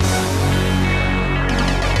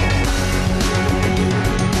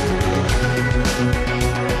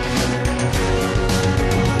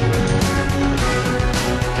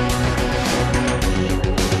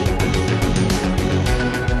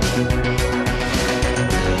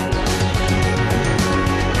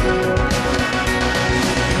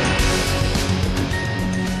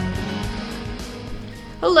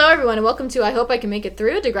everyone, and welcome to I Hope I Can Make It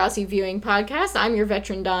Through, a Degrassi viewing podcast. I'm your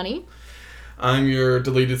veteran, Donnie. I'm your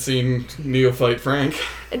deleted scene neophyte, Frank.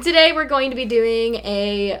 And today we're going to be doing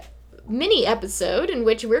a mini episode in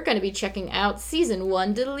which we're going to be checking out Season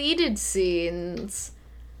 1 deleted scenes.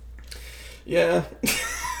 Yeah.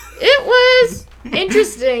 It was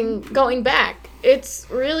interesting going back. It's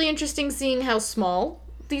really interesting seeing how small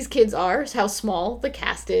these kids are, how small the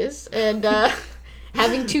cast is, and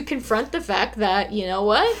having to confront the fact that, you know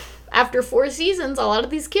what? After 4 seasons, a lot of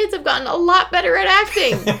these kids have gotten a lot better at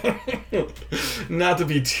acting. Not to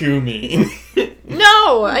be too mean.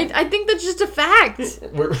 No, I think that's just a fact.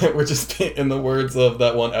 We're just, in the words of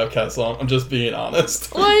that one Outkast song, I'm just being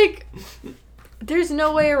honest. Like, there's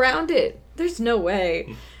no way around it. There's no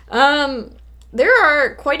way. There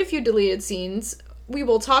are quite a few deleted scenes. We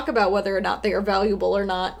will talk about whether or not they are valuable or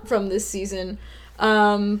not from this season.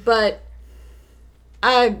 But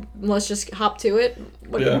let's just hop to it.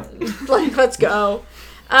 Yeah. Let's go.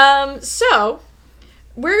 So,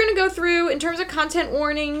 we're going to go through, in terms of content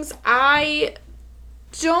warnings, I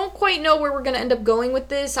don't quite know where we're going to end up going with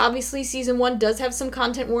this. Obviously, Season 1 does have some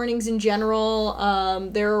content warnings in general.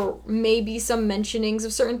 There may be some mentionings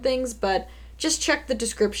of certain things, but just check the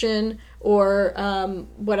description or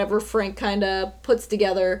whatever Frank kind of puts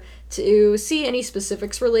together to see any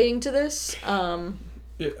specifics relating to this.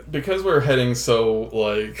 Yeah, because we're heading so,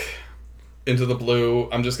 into the blue,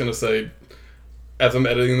 I'm just going to say, as I'm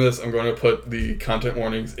editing this, I'm going to put the content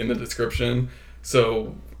warnings in the description.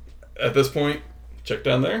 So, at this point, check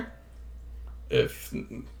down there. If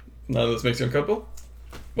none of this makes you uncomfortable,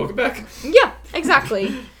 welcome back. Yeah,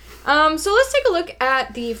 exactly. So let's take a look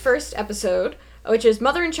at the first episode, which is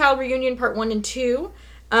Mother and Child Reunion Part 1 and 2.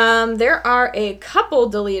 There are a couple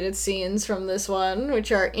deleted scenes from this one,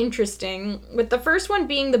 which are interesting, with the first one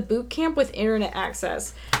being the boot camp with internet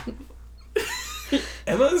access.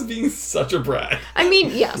 Emma is being such a brat. I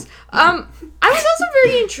mean, yes. I was also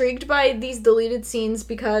very intrigued by these deleted scenes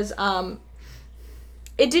because, I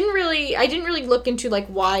didn't really look into,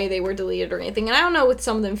 why they were deleted or anything, and I don't know with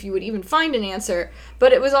some of them if you would even find an answer,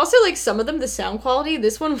 but it was also, some of them, the sound quality,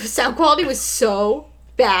 the sound quality was so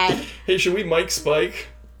bad. Hey, should we mic Spike?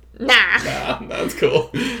 Nah, that's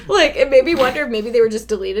cool. It made me wonder if maybe they were just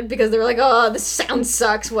deleted because they were like, oh, the sound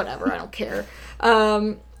sucks, whatever, I don't care.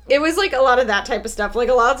 It was, a lot of that type of stuff. A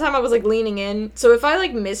lot of the time I was, leaning in. So if I,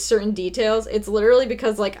 miss certain details, it's literally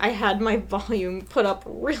because, I had my volume put up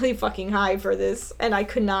really fucking high for this, and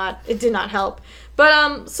it did not help.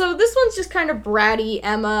 But, so this one's just kind of bratty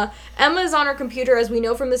Emma. Emma's on her computer, as we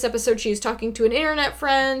know from this episode. She's talking to an internet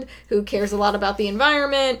friend who cares a lot about the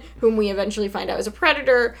environment, whom we eventually find out is a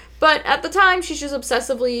predator. But at the time, she's just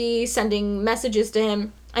obsessively sending messages to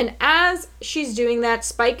him. And as she's doing that,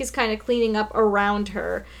 Spike is kind of cleaning up around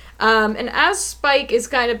her. And as Spike is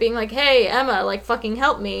kind of being like, hey, Emma, fucking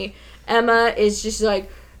help me, Emma is just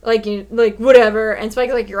whatever. And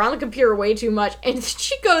Spike's like, you're on the computer way too much. And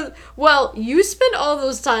she goes, well, you spend all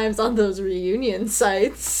those times on those reunion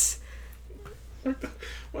sites.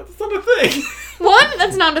 Well, that's not a thing. 1,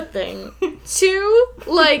 that's not a thing. 2,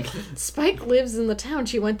 Spike lives in the town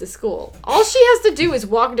she went to school. All she has to do is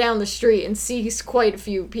walk down the street and see quite a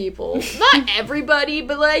few people. Not everybody,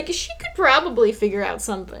 but, she could probably figure out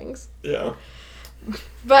some things. Yeah.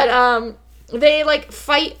 But, they,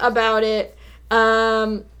 fight about it,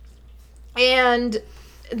 and,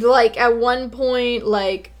 at one point,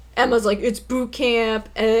 Emma's like, it's boot camp,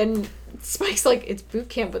 and Spike's like, it's boot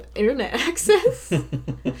camp with internet access,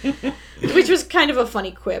 which was kind of a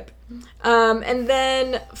funny quip. And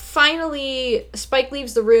then finally Spike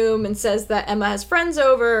leaves the room and says that Emma has friends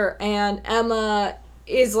over, and Emma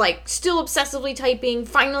is still obsessively typing,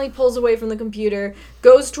 finally pulls away from the computer,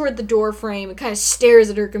 goes toward the door frame, and kind of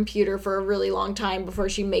stares at her computer for a really long time before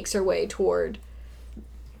she makes her way toward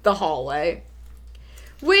the hallway.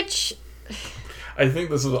 Which, I think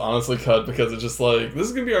this was honestly cut because it's just this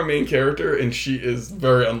is going to be our main character, and she is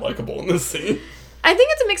very unlikable in this scene. I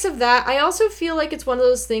think it's a mix of that. I also feel like it's one of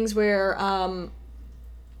those things where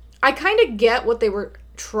I kind of get what they were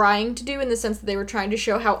trying to do, in the sense that they were trying to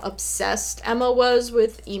show how obsessed Emma was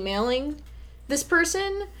with emailing this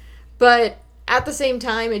person, but at the same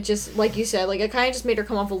time, it just, like you said, it kind of just made her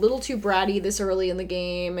come off a little too bratty this early in the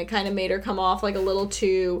game. It kind of made her come off a little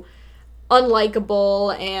too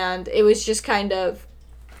unlikable, and it was just kind of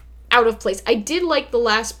out of place. I did like the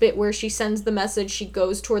last bit where she sends the message, she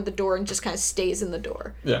goes toward the door and just kind of stays in the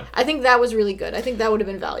door. Yeah. I think that was really good. I think that would have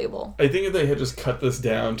been valuable. I think if they had just cut this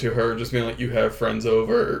down to her just being you have friends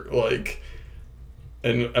over,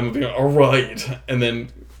 and Emma being all right, and then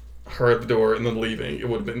her at the door and then leaving,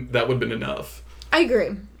 that would have been enough. I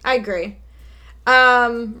agree.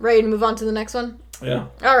 Ready to move on to the next one? Yeah.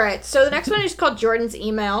 All right. So the next one is called Jordan's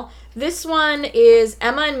Email. This one is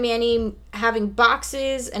Emma and Manny having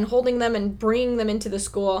boxes and holding them and bringing them into the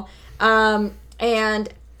school. And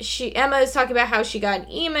Emma is talking about how she got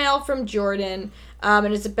an email from Jordan,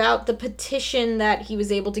 and it's about the petition that he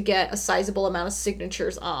was able to get a sizable amount of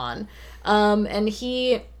signatures on. And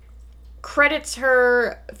he credits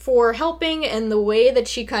her for helping, and the way that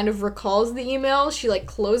she kind of recalls the email, she like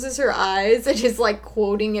closes her eyes and is like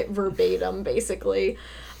quoting it verbatim, basically,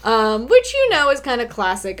 which is kind of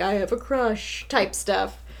classic I have a crush type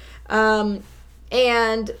stuff.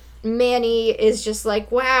 And Manny is just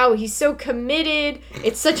like, wow, he's so committed,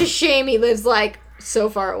 it's such a shame he lives like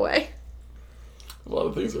so far away. A lot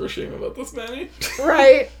of things are a shame about this Manny.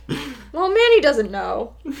 Right. Well, Manny doesn't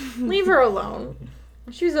know. Leave her alone.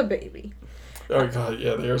 She's a baby. Oh god,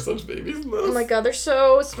 yeah, they are such babies in this. Oh my god, they're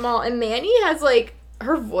so small. And Manny has, like,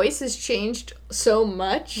 her voice has changed so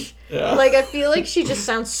much. Yeah. Like, I feel like she just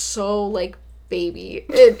sounds so, like, baby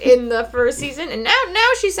in the first season. And now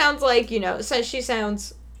she sounds like, she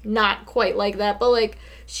sounds not quite like that. But, like,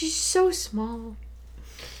 she's so small.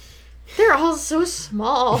 They're all so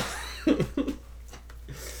small.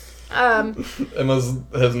 Emma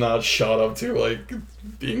has not shot up to, like,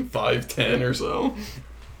 being 5'10" or so.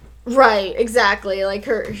 Right, exactly. Like,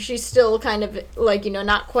 she's still kind of, like,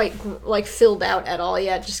 not quite, like, filled out at all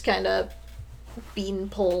yet. Just kind of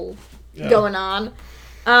beanpole going on.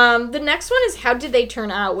 The next one is How Did They Turn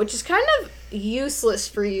Out? Which is kind of useless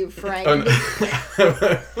for you, Frank.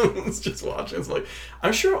 I was just watching. It's like,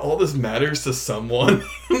 I'm sure all this matters to someone.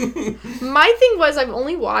 My thing was, I've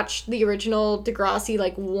only watched the original Degrassi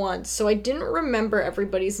like once, so I didn't remember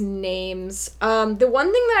everybody's names. The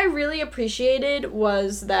one thing that I really appreciated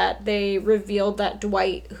was that they revealed that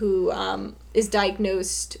Dwight, who is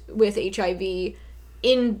diagnosed with HIV,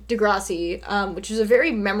 in Degrassi, which was a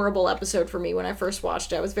very memorable episode for me when I first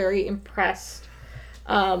watched it. I was very impressed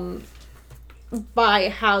by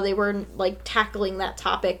how they were, like, tackling that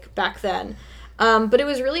topic back then. But it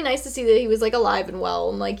was really nice to see that he was, like, alive and well,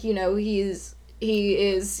 and, like, he's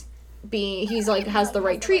like, has the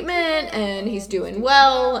right treatment, and he's doing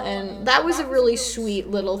well, and that was a really sweet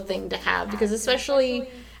little thing to have, because especially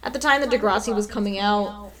at the time that Degrassi was coming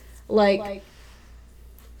out, like,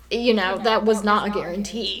 that was not a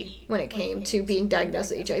guarantee when it came to being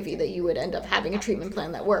diagnosed with HIV, that you would end up having a treatment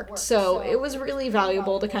plan that worked. So it was really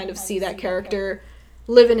valuable to kind of see that character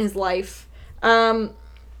living his life.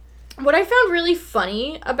 What I found really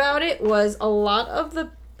funny about it was a lot of the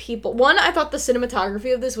people... One, I thought the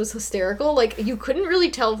cinematography of this was hysterical. Like, you couldn't really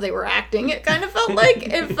tell if they were acting. It kind of felt like...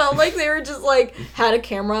 It felt like they were just, like, had a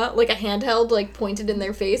camera, like a handheld, like, pointed in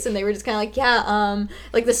their face, and they were just kind of like, yeah,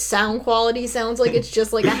 like, the sound quality sounds like it's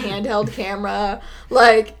just, like, a handheld camera.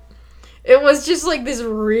 Like, it was just, like, this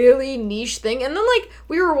really niche thing. And then, like,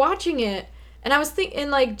 we were watching it, and I was thinking,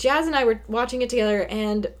 like, Jazz and I were watching it together,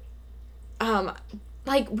 and,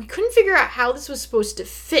 like, we couldn't figure out how this was supposed to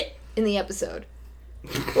fit in the episode.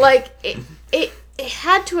 Like, it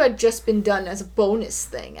had to have just been done as a bonus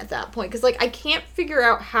thing at that point. Because, like, I can't figure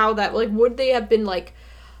out how that, like, would they have been, like,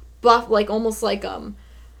 almost like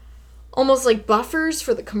buffers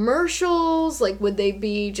for the commercials? Like, would they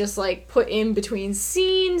be just, like, put in between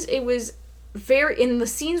scenes? It was and the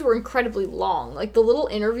scenes were incredibly long. Like, the little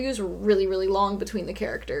interviews were really, really long between the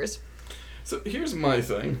characters. So, here's my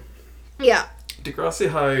thing. Yeah. Degrassi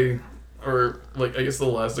High, or, like, I guess the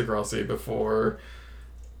last Degrassi before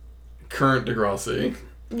current Degrassi,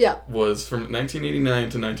 was from 1989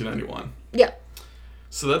 to 1991. Yeah.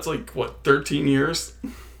 So that's, like, what, 13 years?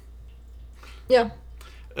 Yeah.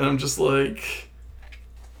 And I'm just like,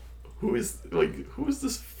 who is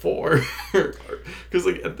this for? Because,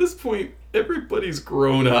 like, at this point, everybody's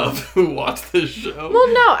grown up who watched this show.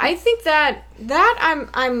 Well, no, I think that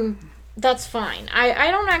that's fine.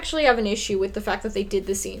 I don't actually have an issue with the fact that they did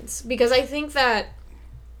the scenes, because I think that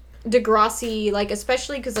Degrassi, like,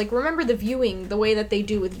 especially because, like, remember the way that they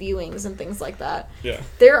do with viewings and things like that. Yeah.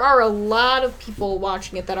 There are a lot of people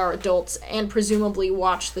watching it that are adults and presumably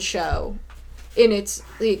watched the show in its,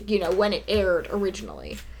 when it aired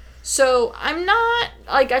originally. So I'm not,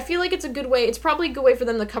 like, I feel like it's probably a good way for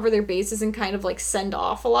them to cover their bases and kind of, like, send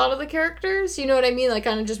off a lot of the characters. You know what I mean? Like,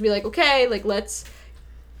 kind of just be like, okay, like, let's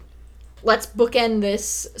bookend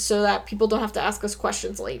this so that people don't have to ask us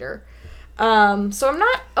questions later. So I'm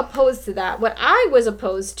not opposed to that. What I was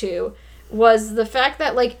opposed to was the fact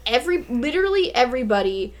that, like, literally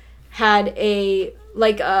everybody had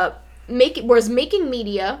was making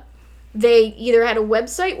media. They either had a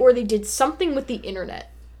website or they did something with the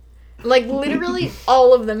internet. Like, literally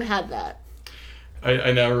all of them had that.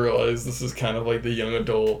 I now realize this is kind of like the young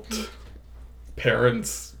adult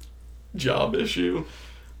parents' job issue,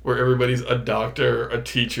 where everybody's a doctor, a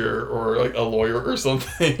teacher, or like a lawyer or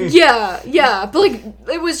something. Yeah. But like,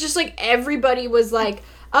 it was just like everybody was like,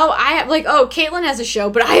 oh, Caitlin has a show,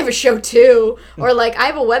 but I have a show too. Or like, I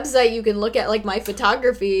have a website you can look at like my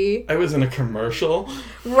photography. I was in a commercial.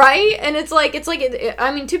 Right? And it's like,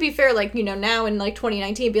 I mean, to be fair, like, you know, now in like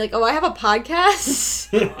 2019, it'd be like, oh, I have a podcast.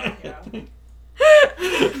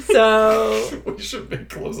 So we should make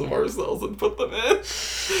clips of ourselves and put them in.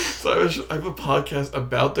 So I have a podcast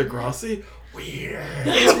about Degrassi.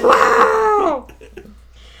 Weird. Wow.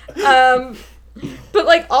 But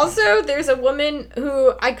like also there's a woman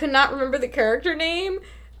who I could not remember the character name.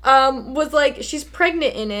 Was like, she's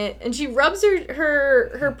pregnant in it, and she rubs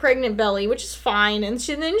her pregnant belly, which is fine, and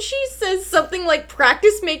then she says something like,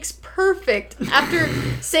 practice makes perfect, after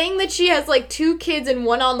saying that she has like 2 kids and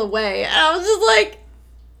 1 on the way. And I was just like,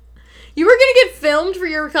 you were gonna get filmed for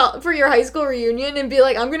your high school reunion and be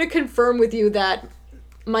like, I'm gonna confirm with you that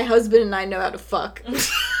my husband and I know how to fuck.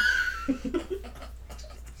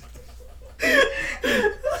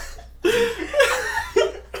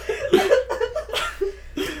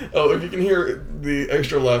 Oh, if you can hear the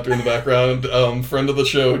extra laughter in the background, friend of the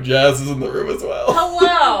show, Jazz, is in the room as well.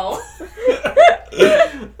 Hello!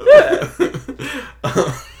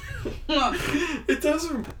 It does,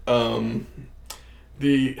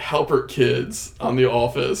 the Halpert kids on The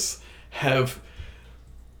Office have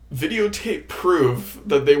videotape proof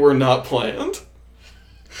that they were not planned.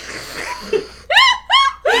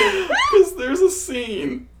 Because there's a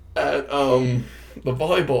scene at, the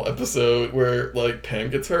volleyball episode where, like, Pam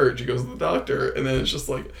gets hurt, she goes to the doctor, and then it's just,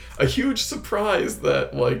 like, a huge surprise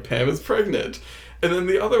that, like, Pam is pregnant. And then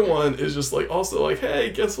the other one is just, like, also, like,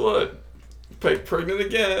 hey, guess what? Pregnant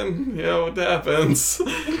again. You know, it happens.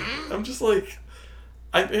 I'm just, like,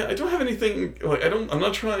 I don't have anything, like, I'm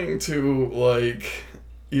not trying to, like,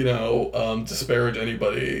 you know, disparage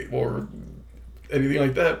anybody or anything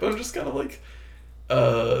like that, but I'm just kind of, like,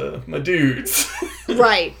 my dudes.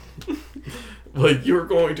 Right. Like, you're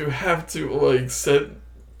going to have to, like, set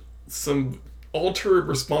some altered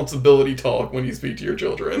responsibility talk when you speak to your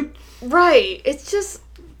children. Right. It's just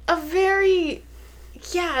a very...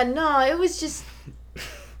 Yeah, no, it was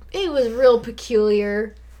real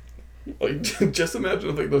peculiar. Like, just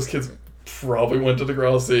imagine if, like, those kids probably went to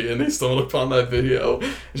Degrassi and they stumbled upon that video.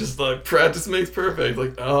 It's just like, practice makes perfect.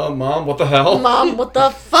 Like, Mom, what the hell? Mom, what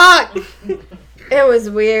the fuck? It was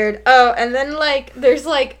weird. Oh, and then, like, there's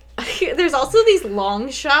also these long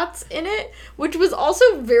shots in it, which was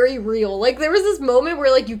also very real. Like, there was this moment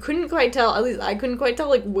where, like, you couldn't quite tell, at least I couldn't quite tell,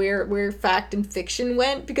 like, where fact and fiction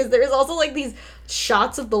went, because there was also, like, these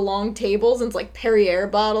shots of the long tables, and it's, like, Perrier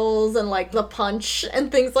bottles, and, like, the punch,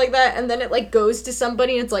 and things like that, and then it, like, goes to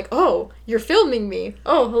somebody, and it's like, oh, you're filming me.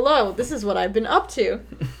 Oh, hello, this is what I've been up to.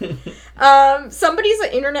 Somebody's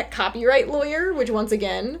an internet copyright lawyer, which, once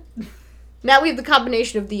again... Now we have the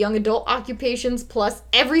combination of the young adult occupations plus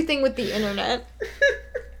everything with the internet.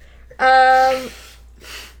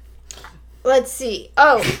 Let's see.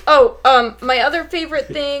 My other favorite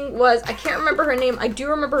thing was, I can't remember her name. I do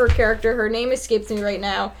remember her character. Her name escapes me right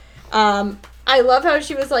now. I love how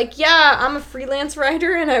she was like, yeah, I'm a freelance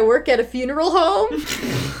writer and I work at a funeral home.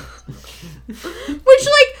 Which,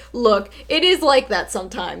 like, look, it is like that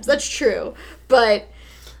sometimes. That's true. But...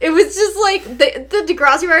 It was just like, the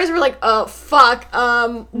Degrassi writers were like, oh, fuck,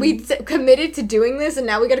 we committed to doing this, and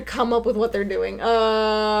now we gotta come up with what they're doing.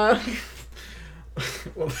 Well,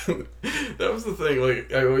 that was the thing,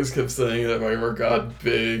 like, I always kept saying that if I ever got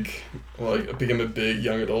big, like, became a big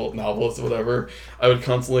young adult novelist or whatever, I would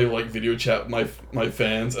constantly, like, video chat my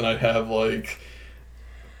fans, and I'd have, like...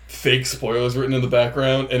 fake spoilers written in the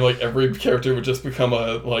background, and like every character would just become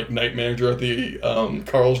a like night manager at the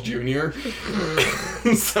Carl's Jr.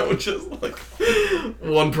 So just like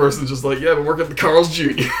one person just like, yeah, but work at the Carl's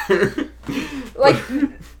Jr. Like,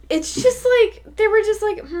 it's just like they were just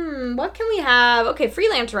like, what can we have? Okay,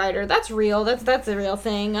 freelance writer, that's real. That's a real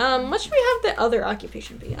thing. What should we have the other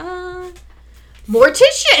occupation be?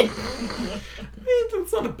 Mortician.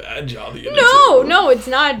 That's not a bad job. No, it's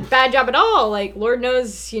not a bad job at all. Like, Lord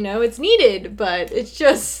knows, you know, it's needed, but it's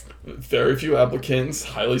just... Very few applicants,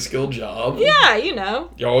 highly skilled job. Yeah, you know.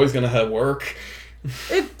 You're always going to have work.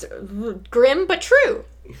 It's grim, but true.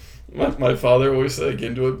 My father always said, get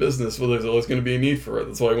into a business where there's always going to be a need for it.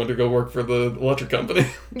 That's why I went to go work for the electric company.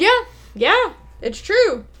 Yeah, it's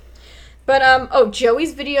true. But,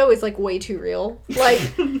 Joey's video is, like, way too real. Like,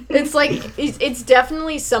 it's, like, it's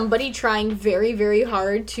definitely somebody trying very, very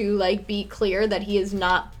hard to, like, be clear that he is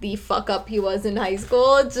not the fuck-up he was in high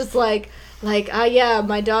school. It's just, like, like, yeah,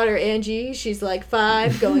 my daughter Angie, she's like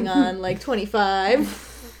 5, going on like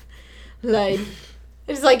 25. Like,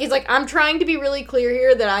 he's like, I'm trying to be really clear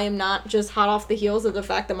here that I am not just hot off the heels of the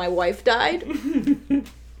fact that my wife died.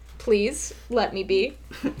 Please, let me be.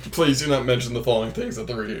 Please do not mention the following things at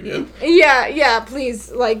the reunion. Yeah,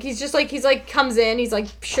 please. Like, he's like, comes in, he's like,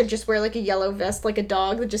 should just wear like a yellow vest like a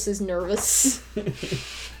dog that just is nervous.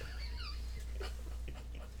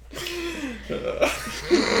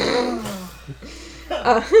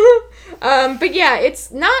 But yeah,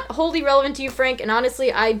 it's not wholly relevant to you, Frank, and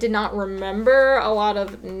honestly, I did not remember a lot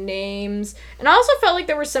of names. And I also felt like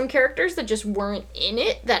there were some characters that just weren't in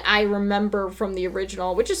it that I remember from the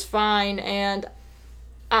original, which is fine, and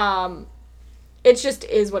it just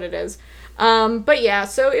is what it is. But yeah,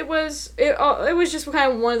 so it was just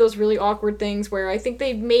kind of one of those really awkward things where I think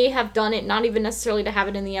they may have done it not even necessarily to have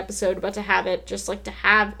it in the episode, but to have it just like to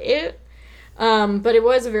have it. But it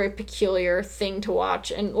was a very peculiar thing to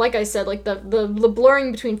watch, and like I said, like the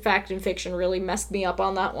blurring between fact and fiction really messed me up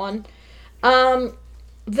on that one. The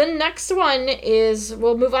next one is,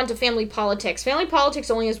 we'll move on to Family Politics. Family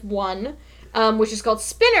Politics only has one, which is called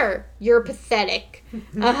Spinner, You're Pathetic.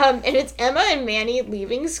 And it's Emma and Manny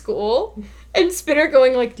leaving school, and Spinner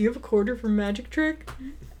going like, do you have a quarter for Magic Trick?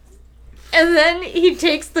 And then he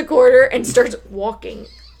takes the quarter and starts walking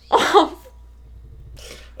off.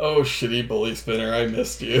 Oh, shitty bully Spinner, I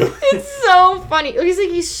missed you. It's so funny.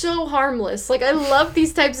 He's so harmless. Like, I love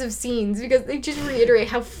these types of scenes because they just reiterate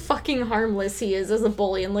how fucking harmless he is as a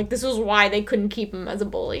bully, and like, this was why they couldn't keep him as a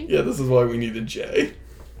bully. Yeah, this is why we needed Jay.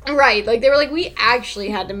 Right, like, they were like, we actually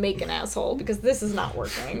had to make an asshole because this is not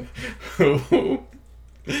working.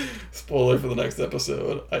 Spoiler for the next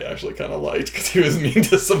episode, I actually kind of liked because he was mean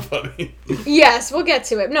to somebody. Yes, we'll get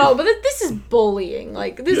to it. No, but this is bullying.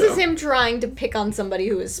 Like, this is him trying to pick on somebody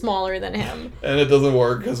who is smaller than him. And it doesn't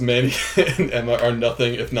work because Manny and Emma are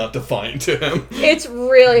nothing if not defiant to him. It's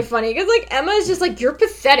really funny because, like, Emma is just like, you're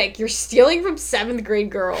pathetic. You're stealing from 7th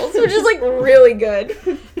grade girls, which is, like, really good.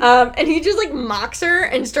 And he just, like, mocks her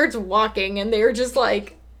and starts walking, and they're just,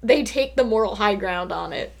 like, they take the moral high ground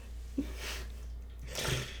on it.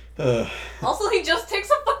 Also, he just takes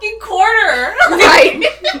a fucking quarter. Right.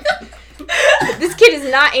 This kid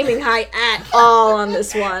is not aiming high at all on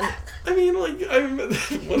this one. I mean, like,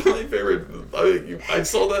 one of my favorite. I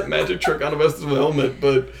saw that magic trick on a festival helmet,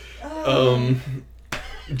 but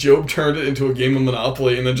Job turned it into a game of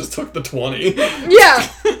Monopoly and then just took the 20. Yeah.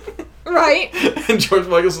 Right. And George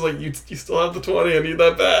Michaels was like, "You still have the 20. I need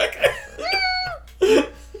that back."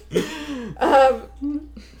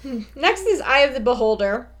 Next is Eye of the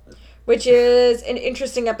Beholder, which is an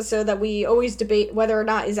interesting episode that we always debate whether or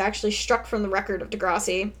not is actually struck from the record of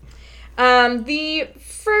Degrassi. The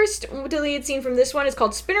first deleted scene from this one is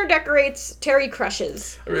called Spinner Decorates, Terry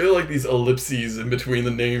Crushes. I really like these ellipses in between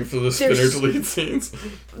the name for the Spinner deleted scenes.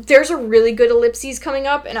 There's a really good ellipses coming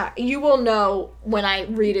up, and you will know when I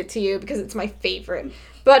read it to you because it's my favorite.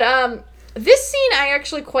 But, this scene I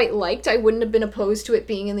actually quite liked. I wouldn't have been opposed to it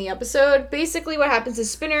being in the episode. Basically what happens is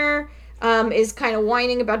Spinner is kind of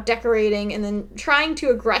whining about decorating and then trying to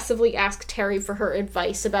aggressively ask Terry for her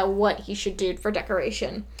advice about what he should do for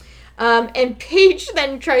decoration. And Paige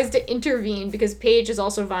then tries to intervene because Paige is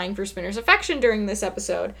also vying for Spinner's affection during this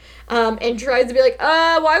episode. And tries to be like,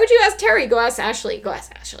 why would you ask Terry? Go ask Ashley. Go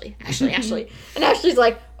ask Ashley. Ashley. And Ashley's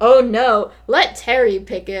like, oh no, let Terry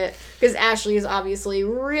pick it. Because Ashley is obviously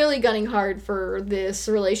really gunning hard for this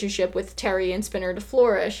relationship with Terry and Spinner to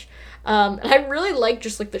flourish. And I really like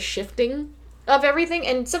just like the shifting of everything.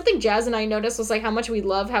 And something Jazz and I noticed was like how much we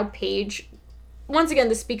love how Paige, once again,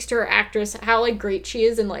 this speaks to her actress, how like great she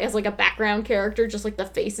is and like as like a background character, just like the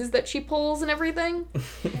faces that she pulls and everything.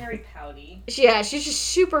 Very pouty. Yeah, she's just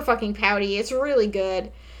super fucking pouty. It's really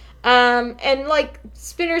good. And like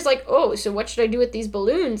Spinner's like, oh, so what should I do with these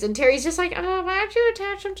balloons? And Terry's just like, why don't you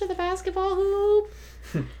attach them to the basketball hoop?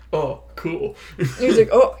 Oh, cool. He's like,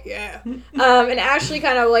 oh, yeah. And Ashley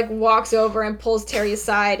kind of, like, walks over and pulls Terry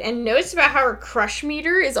aside and notices about how her crush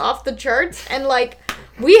meter is off the charts. And, like,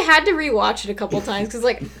 we had to rewatch it a couple times because,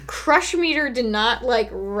 like, crush meter did not, like,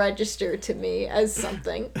 register to me as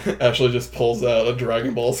something. Ashley just pulls out a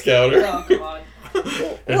Dragon Ball Scouter. Oh, God.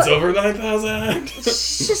 It's over 9,000.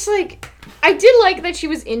 It's just, like, I did like that she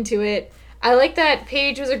was into it. I like that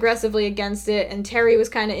Paige was aggressively against it, and Terry was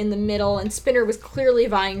kind of in the middle, and Spinner was clearly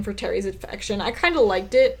vying for Terry's affection. I kind of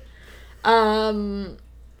liked it.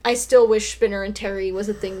 I still wish Spinner and Terry was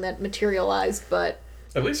a thing that materialized, but...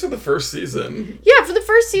 At least for the first season. Yeah, for the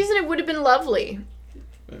first season it would have been lovely.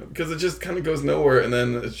 Because it just kind of goes nowhere, and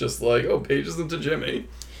then it's just like, oh, Paige is into Jimmy.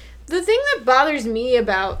 The thing that bothers me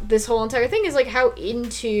about this whole entire thing is, like, how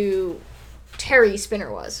into Terry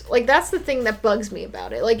Spinner was. Like, that's the thing that bugs me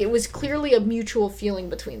about it. Like, it was clearly a mutual feeling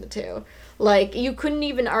between the two. Like, you couldn't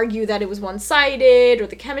even argue that it was one-sided or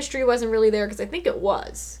the chemistry wasn't really there, because I think it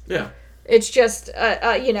was. Yeah. It's just,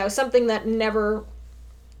 something that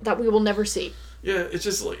we will never see. Yeah, it's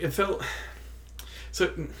just, like, it felt...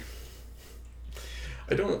 So,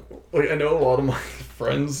 I don't... Like, I know a lot of my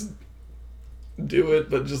friends do it,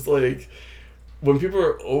 but just, like, when people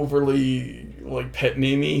are overly, like,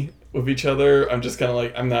 pet-namey with each other, I'm just kind of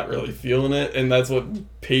like, I'm not really feeling it, and that's what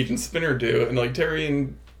Paige and Spinner do, and, like, Terry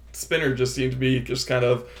and Spinner just seem to be just kind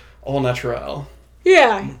of all natural.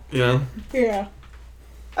 Yeah. You know? Yeah.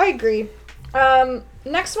 I agree.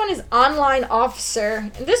 Next one is Online Officer.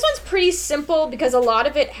 And this one's pretty simple because a lot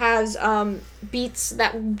of it has beats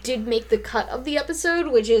that did make the cut of the episode,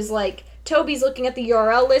 which is like Toby's looking at the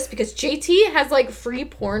URL list because JT has like free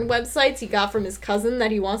porn websites he got from his cousin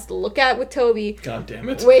that he wants to look at with Toby. God damn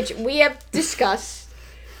it. Which we have discussed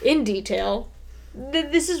in detail.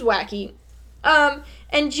 This is wacky.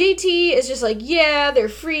 And JT is just like, yeah, they're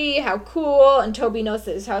free, how cool, and Toby knows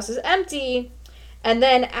that his house is empty. And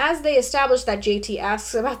then as they establish that, JT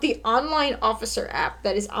asks about the Online Officer app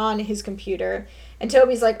that is on his computer. And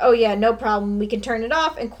Toby's like, oh yeah, no problem, we can turn it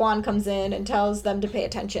off. And Quan comes in and tells them to pay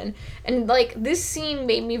attention. And, like, this scene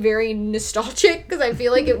made me very nostalgic because I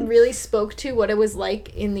feel like it really spoke to what it was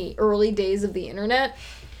like in the early days of the internet.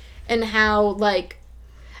 And how, like,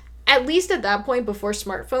 at least at that point before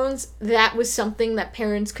smartphones, that was something that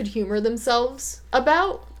parents could humor themselves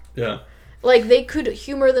about. Yeah. Like, they could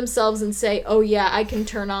humor themselves and say, oh yeah, I can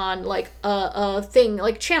turn on, like, a thing,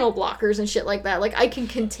 like channel blockers and shit like that. Like, I can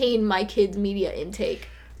contain my kids' media intake.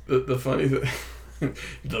 The funny thing,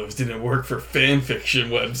 those didn't work for fanfiction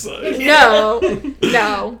websites.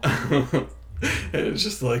 No. And it's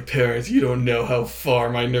just like, parents, you don't know how far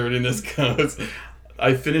my nerdiness goes.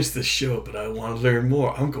 I finished the show, but I want to learn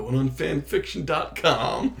more. I'm going on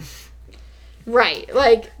fanfiction.com. Right,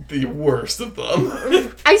 like... The worst of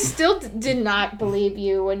them. I still did not believe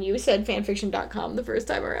you when you said fanfiction.com the first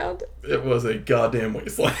time around. It was a goddamn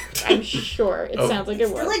wasteland. I'm sure. It sounds like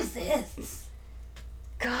it was. Still exists.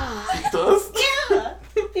 God. It does? Yeah.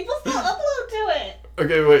 People still upload to it.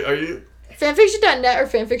 Okay, wait, are you... Fanfiction.net or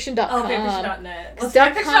fanfiction.com? Oh, fanfiction.net. Was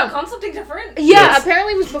 .com. fanfiction.com something different? Yeah, Yes.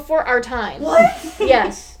 apparently it was before our time. What?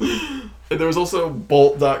 Yes. And there was also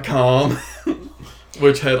Bolt.com,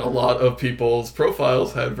 which had a lot of people's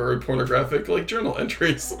profiles had very pornographic, like, journal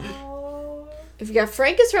entries. If you got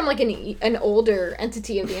Frank is from, like, an older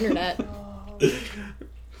entity of the internet.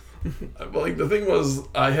 Like, the thing was,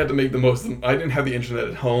 I had to make the most... I didn't have the internet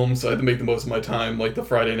at home, so I had to make the most of my time, like, the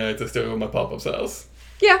Friday nights I stayed at my pop-up's house.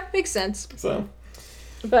 Yeah, makes sense. So...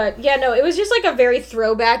 But, yeah, no, it was just, like, a very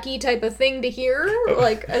throwbacky type of thing to hear,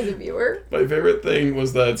 like, as a viewer. My favorite thing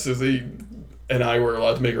was that Susie and I were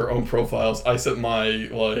allowed to make our own profiles. I set my,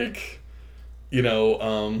 like,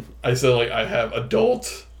 I said, like, I have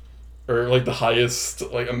adult, or, like, the highest,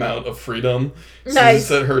 like, amount of freedom. Nice.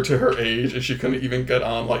 Susie set her to her age, and she couldn't even get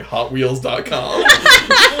on, like, HotWheels.com.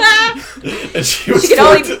 And she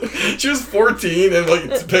was 14, and, like,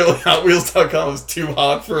 apparently HotWheels.com was too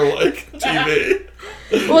hot for, like, TV.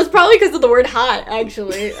 Well, it's probably because of the word hot,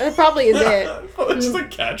 actually. That probably is it. It's just a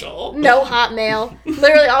catch-all. No hotmail.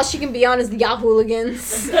 Literally, all she can be on is the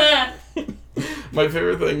Yahooligans. My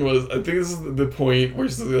favorite thing was, I think this is the point where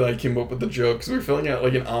Susie and I came up with the joke, because we were filling out,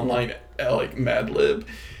 like, an online, like, Mad Lib,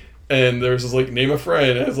 and there's this, like, name a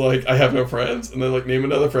friend, and it's like, I have no friends, and then, like, name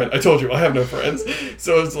another friend, I told you, I have no friends,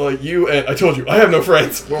 so it's like, you and, I told you, I have no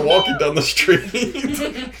friends, we're walking down the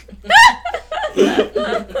street.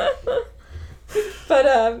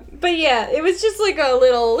 But yeah, it was just like a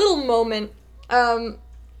little moment.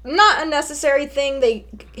 Not a necessary thing. They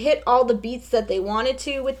hit all the beats that they wanted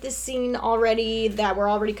to with this scene already, that were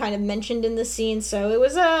already kind of mentioned in the scene, so it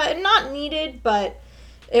was not needed, but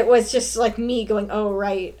it was just like me going, oh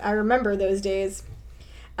right, I remember those days.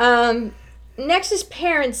 Next is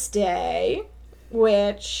Parents' Day,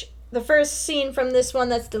 which the first scene from this one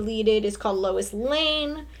that's deleted is called Lois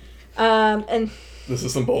Lane. And This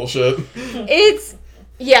is some bullshit.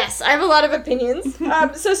 Yes, I have a lot of opinions.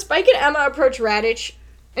 So Spike and Emma approach Raditch,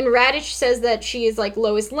 and Raditch says that she is like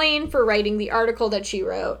Lois Lane for writing the article that she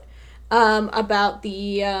wrote about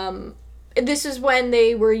the... this is when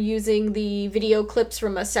they were using the video clips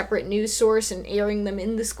from a separate news source and airing them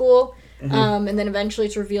in the school. Mm-hmm. And then eventually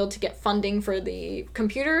it's revealed to get funding for the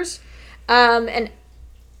computers. And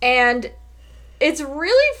it's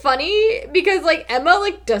really funny because, like, Emma,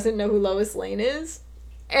 like, doesn't know who Lois Lane is.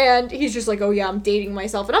 And he's just like, oh yeah, I'm dating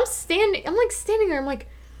myself. And I'm standing there, I'm like,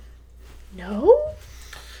 no?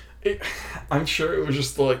 I'm sure it was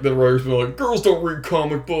just like the writers were like, girls don't read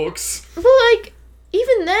comic books. But, like,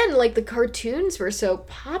 even then, like, the cartoons were so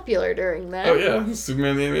popular during that. Oh yeah,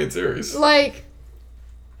 Superman the Animated Series. Like,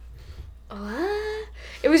 what?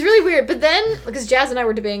 It was really weird. But then, because Jazz and I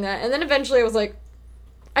were debating that, and then eventually I was like,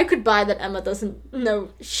 I could buy that Emma doesn't know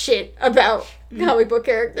shit about comic book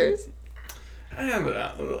characters. I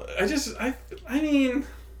mean,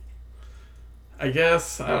 I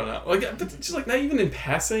guess, I don't know. Like, but just like, not even in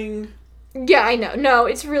passing. Yeah, I know. No,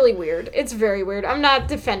 it's really weird. It's very weird. I'm not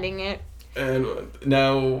defending it. And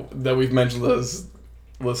now that we've mentioned this,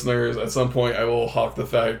 listeners, at some point I will hawk the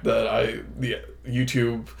fact that the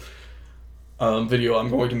YouTube video I'm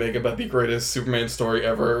going to make about the greatest Superman story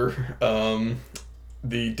ever,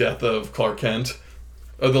 the death of Clark Kent,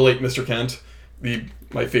 the late Mr. Kent,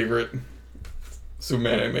 my favorite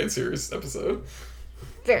Superman animated series episode.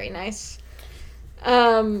 Very nice.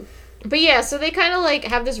 But yeah, so they kind of like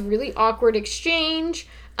have this really awkward exchange.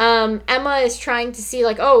 Emma is trying to see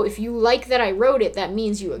like, oh, if you like that I wrote it, that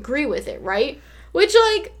means you agree with it, right? Which,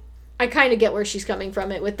 like, I kind of get where she's coming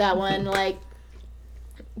from it with that one. Like,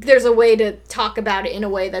 there's a way to talk about it in a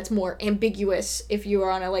way that's more ambiguous if you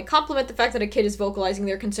want to, like, compliment the fact that a kid is vocalizing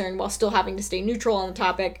their concern while still having to stay neutral on the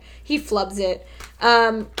topic. He flubs it.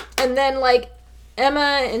 And then, like, Emma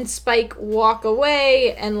and Spike walk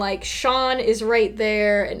away, and, like, Sean is right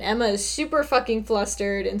there, and Emma is super fucking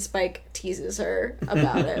flustered, and Spike teases her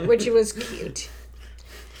about it, which was cute.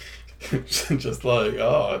 Just like,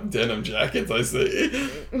 oh, denim jackets, I see.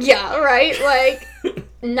 Yeah, right? Like,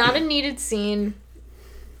 not a needed scene.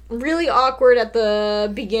 Really awkward at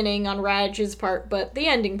the beginning on Radish's part, but the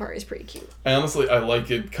ending part is pretty cute. Honestly, I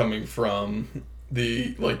like it coming from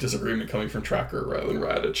the, like, disagreement coming from Tracker rather than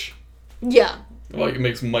Radish. Yeah. Like, it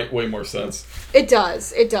makes way more sense. It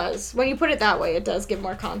does. It does. When you put it that way, it does give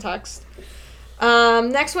more context.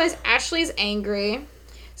 Next one is Ashley's angry.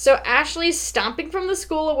 So Ashley's stomping from the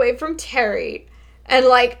school away from Terry. And,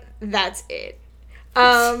 like, that's it.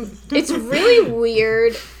 It's really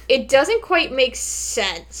weird. It doesn't quite make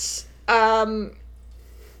sense. It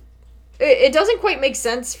doesn't quite make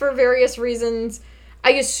sense for various reasons.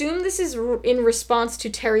 I assume this is in response to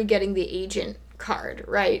Terry getting the agent card,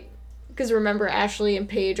 right? Because remember, Ashley and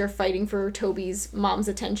Paige are fighting for Toby's mom's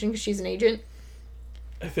attention because she's an agent.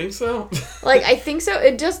 I think so. Like, I think so.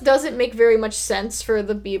 It just doesn't make very much sense for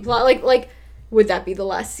the B plot. Like, would that be the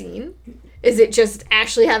last scene? Is it just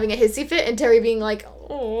Ashley having a hissy fit and Terry being like,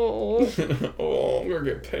 oh. Oh, I'm gonna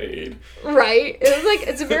get paid. Right?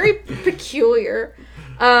 It's very peculiar.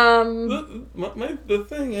 The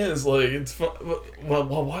thing is, like, it's fun.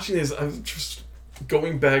 While watching this, I'm just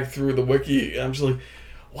going back through the wiki, and I'm just like,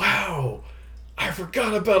 wow, I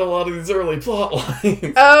forgot about a lot of these early plot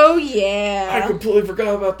lines. Oh, yeah. I completely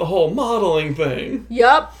forgot about the whole modeling thing.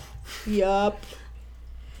 Yup.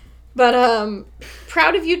 But,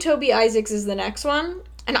 Proud of You, Toby Isaacs is the next one.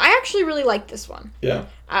 And I actually really like this one. Yeah.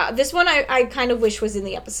 This one I kind of wish was in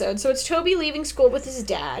the episode. So it's Toby leaving school with his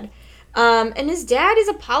dad. And his dad is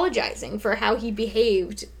apologizing for how he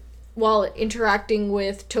behaved while interacting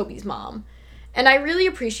with Toby's mom. And I really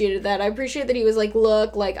appreciated that. I appreciate that he was like,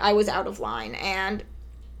 look, like, I was out of line. And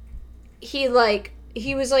he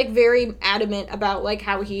was, like, very adamant about, like,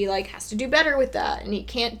 how he, like, has to do better with that. And he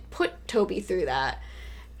can't put Toby through that.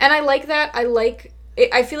 And I like that.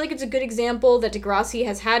 I feel like it's a good example that Degrassi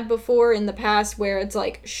has had before in the past where it's,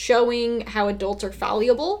 like, showing how adults are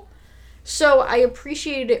fallible. So I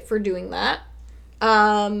appreciated it for doing that.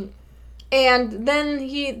 And then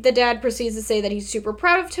the dad proceeds to say that he's super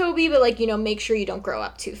proud of Toby, but, like, you know, make sure you don't grow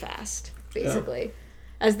up too fast, basically. Yeah.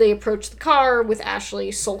 As they approach the car with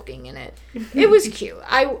Ashley sulking in it. It was cute.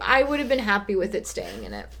 I would have been happy with it staying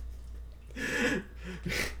in it.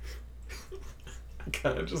 I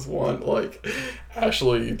kind of just want, like,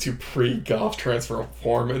 Ashley to pre-goth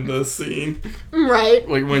transform in this scene. Right.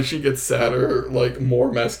 Like, when she gets sadder, like, more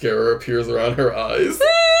mascara appears around her eyes.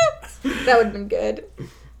 That would have been good.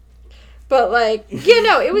 But, like, yeah,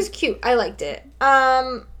 no, it was cute. I liked it.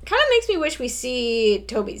 Kind of makes me wish we see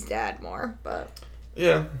Toby's dad more, but...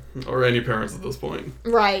 Yeah, or any parents at this point.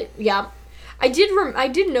 Right, yeah. I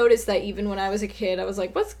did notice that even when I was a kid, I was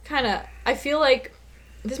like, what's kind of... I feel like...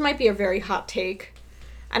 This might be a very hot take.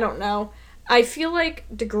 I don't know. I feel like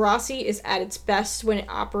Degrassi is at its best when it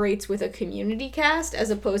operates with a community cast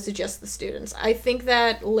as opposed to just the students. I think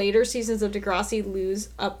that later seasons of Degrassi lose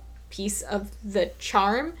a piece of the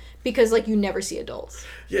charm because, like, you never see adults.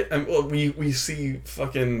 Yeah, and well, we see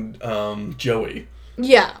fucking Joey.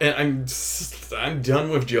 Yeah. And I'm done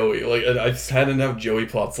with Joey. Like, I've had enough Joey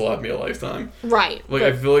plots to last me a lifetime. Right. Like,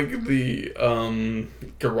 I feel like the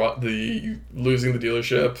losing the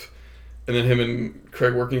dealership, and then him and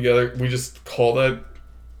Craig working together, we just call that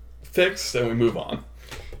fixed and we move on.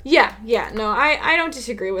 Yeah, no, I don't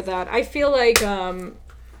disagree with that. I feel like I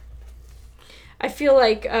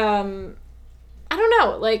don't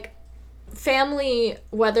know, like, family,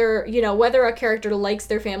 whether a character likes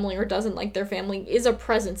their family or doesn't like their family, is a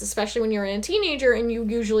presence, especially when you're a teenager and you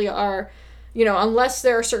usually are, unless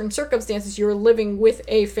there are certain circumstances, you're living with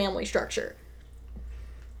a family structure.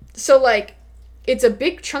 So, like, it's a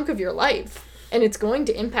big chunk of your life, and it's going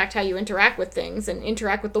to impact how you interact with things and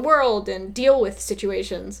interact with the world and deal with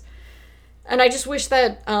situations. And I just wish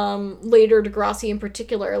that later Degrassi in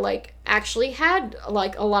particular, like, actually had,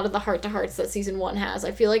 like, a lot of the heart-to-hearts that season 1 has.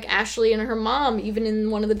 I feel like Ashley and her mom, even in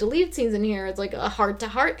one of the deleted scenes in here, it's like a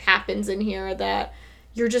heart-to-heart happens in here that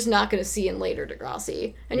you're just not going to see in later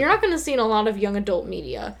Degrassi. And you're not going to see in a lot of young adult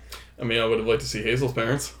media. I mean, I would have liked to see Hazel's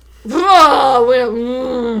parents.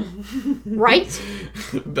 Oh, right?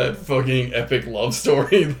 That fucking epic love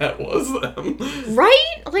story that was them.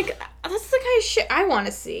 Right? Like, that's the kind of shit I want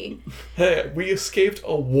to see. Hey, we escaped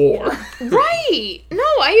a war. Right. No,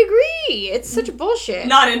 I agree. It's such bullshit.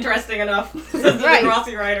 Not interesting enough. Says the Right.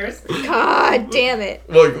 Degrassi writers. God damn it.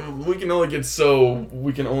 Like, we can only get so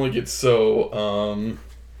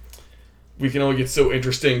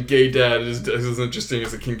interesting. Gay dad is as interesting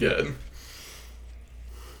as it can get.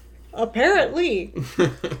 Apparently.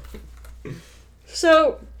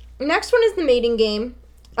 So, next one is the mating game.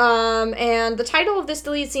 And the title of this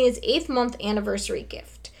deleted scene is 8th Month Anniversary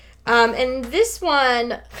Gift. And this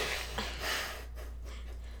one...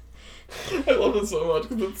 I love it so much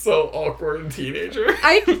because it's so awkward and teenager.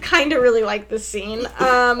 I kind of really like this scene.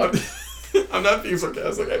 I'm not being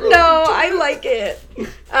sarcastic. I like it.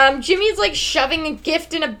 Jimmy's like shoving a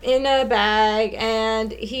gift in a bag,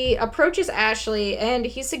 and he approaches Ashley, and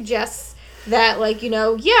he suggests that, like,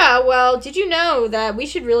 yeah, well, did you know that we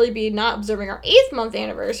should really be not observing our 8th month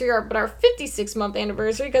anniversary, but our 56th month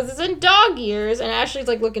anniversary, because it's in dog years. And Ashley's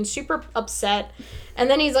like looking super upset. And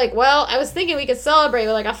then he's like, well, I was thinking we could celebrate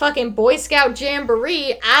with, like, a fucking Boy Scout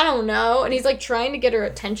jamboree. I don't know. And he's like trying to get her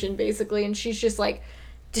attention, basically, and she's just like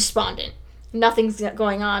despondent. Nothing's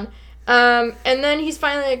going on. And then he's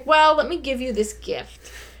finally like, well, let me give you this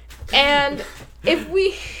gift. And if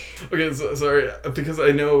we... Okay, so, sorry, because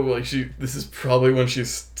I know, like, this is probably when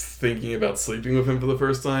she's thinking about sleeping with him for the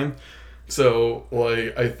first time. So,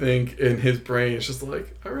 like, I think in his brain, it's just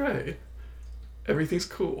like, all right, everything's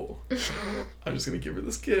cool. I'm just going to give her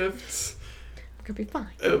this gift. It'll be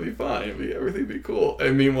fine. It'll be fine. Everything will be cool.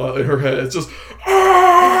 And meanwhile, in her head, it's just...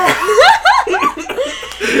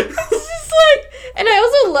 It's just like, and I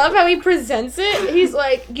also love how he presents it. He's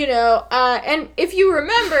like, and if you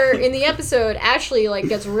remember in the episode, Ashley like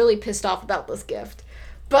gets really pissed off about this gift,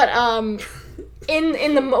 but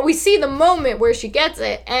we see the moment where she gets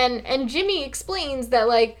it, and Jimmy explains that,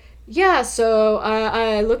 like, yeah, so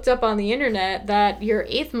I looked up on the internet that your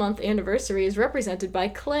 8th month anniversary is represented by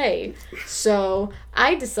clay, so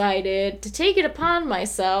I decided to take it upon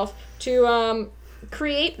myself to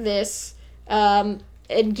create this and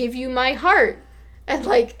give you my heart, and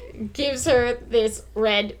like gives her this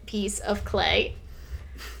red piece of clay.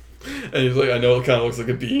 And he's like, I know it kind of looks like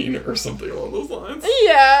a bean or something along those lines.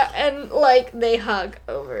 Yeah, and like they hug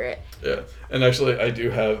over it. Yeah, and actually I do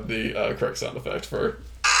have the correct sound effect for...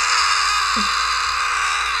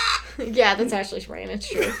 Yeah, that's Ashley Spraying, it's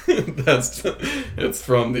true. It's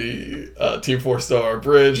from the Team 4-Star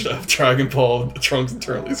bridge of Dragon Ball Trunks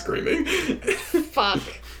internally screaming. Fuck.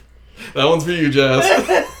 That one's for you, Jazz.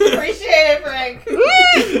 Appreciate it, Frank.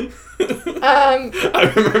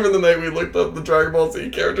 I remember the night we looked up the Dragon Ball Z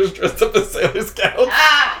characters dressed up as Sailor Scouts.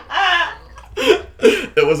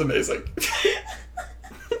 It was amazing.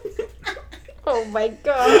 Oh my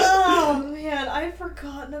god. Oh man, I'd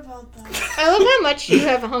forgotten about that. I love how much you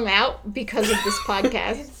have hung out because of this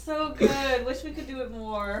podcast. It's so good. Wish we could do it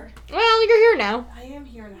more. Well, you're here now. I am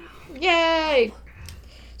here now. Yay.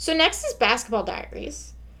 So next is Basketball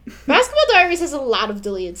Diaries. Basketball Diaries has a lot of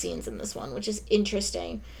deleted scenes in this one, which is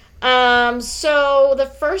interesting. So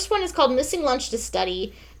the first one is called Missing Lunch to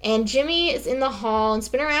Study, and Jimmy is in the hall, and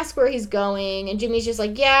Spinner asks where he's going, and Jimmy's just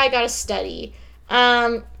like, yeah, I gotta study.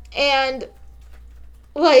 And,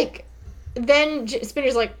 like, then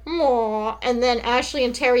Spinner's like, aww, and then Ashley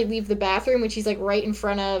and Terry leave the bathroom, which he's, like, right in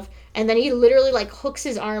front of, and then he literally, like, hooks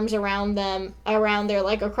his arms around their,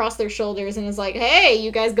 like, across their shoulders, and is like, hey,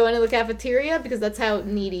 you guys going to the cafeteria? Because that's how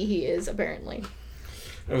needy he is, apparently.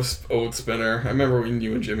 That was old Spinner. I remember when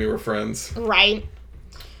you and Jimmy were friends. Right.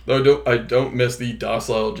 Though I don't miss the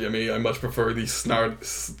docile Jimmy. I much prefer the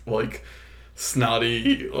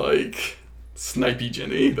snotty, like, snipey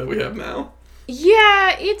Ginny that we have now.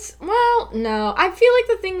 Yeah, no. I feel like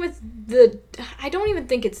the thing with I don't even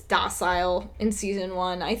think it's docile in season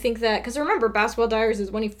 1. I think that, because remember, Basketball Diaries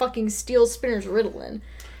is when he fucking steals Spinner's Ritalin.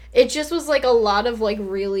 It just was, like, a lot of, like,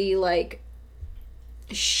 really, like,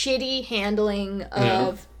 shitty handling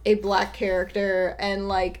of a black character, and,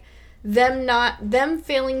 like, them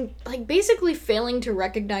failing, like, basically failing to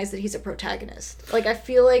recognize that he's a protagonist. Like, I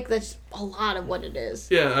feel like that's a lot of what it is.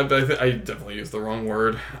 Yeah, I definitely used the wrong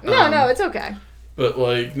word. No, it's okay. But,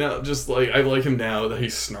 like, now, just, like, I like him now that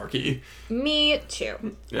he's snarky. Me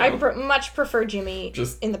too. Yeah. I much prefer Jimmy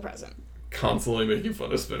Just in the present. Constantly making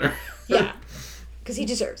fun of Spinner. Yeah, because he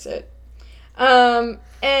deserves it. And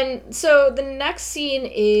so the next scene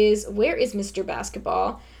is, where is Mr.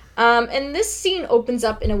 Basketball? And this scene opens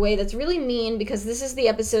up in a way that's really mean, because this is the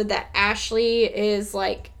episode that Ashley is,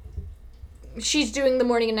 like, she's doing the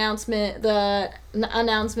morning announcements,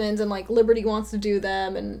 and, like, Liberty wants to do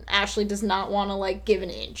them, and Ashley does not want to, like, give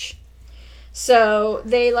an inch. So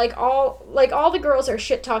they, all the girls are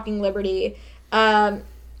shit-talking Liberty, and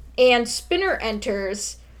Spinner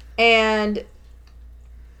enters, and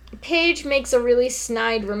Paige makes a really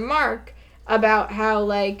snide remark about how,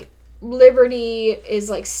 like, Liberty is,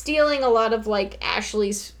 like, stealing a lot of, like,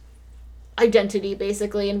 Ashley's identity,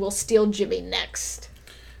 basically, and will steal Jimmy next.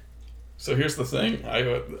 So here's the thing.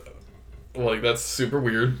 That's super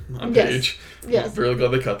weird on Yes. Paige. Yes. I'm really glad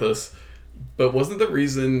they cut this. But wasn't the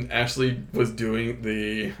reason Ashley was doing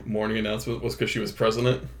the morning announcement was because she was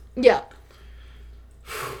president? Yeah.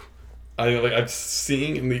 I'm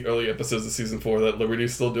seeing in the early episodes of season 4 that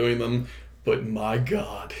Liberty's still doing them, but my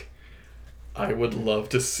God, I would love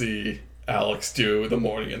to see Alex do the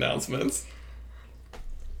morning announcements.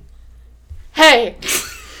 Hey!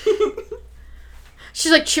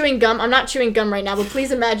 She's, like, chewing gum. I'm not chewing gum right now, but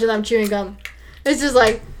please imagine I'm chewing gum. It's just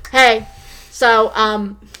like, hey,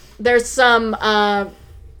 so, there's some,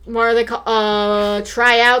 what are they called?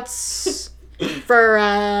 Tryouts for,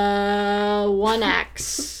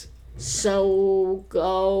 1X. So,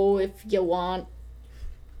 go if you want.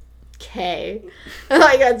 Okay.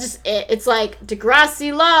 Like, that's just it. It's like,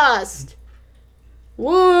 Degrassi lost.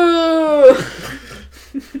 Woo!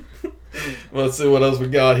 Let's see what else we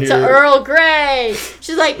got here. To Earl Grey.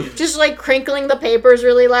 She's like, just like crinkling the papers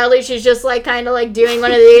really loudly. She's just like kind of like doing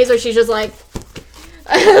one of these where she's just like,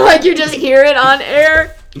 like you just hear it on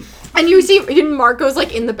air. And you see Marco's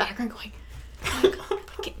like in the background going,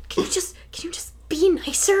 can you just be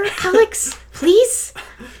nicer, Alex? Please?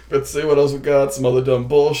 Let's see what else we got. Some other dumb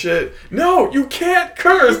bullshit. No, you can't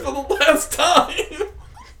curse for the last time.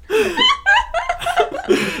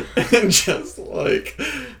 And just like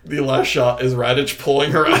the last shot is Raditch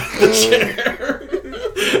pulling her out of the chair.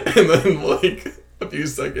 And then like a few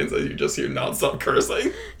seconds as you just hear nonstop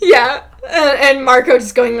cursing. Yeah. And Marco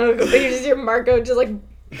just going, you just hear Marco just like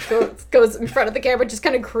goes in front of the camera, just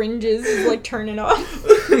kind of cringes, like turning off.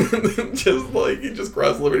 Just like he just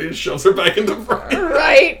grabs Liberty and shoves her back into frame.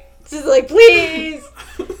 Right. Just like, please.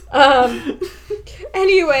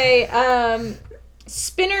 Anyway,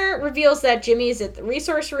 Spinner reveals that Jimmy's at the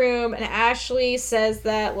resource room, and Ashley says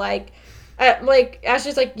that,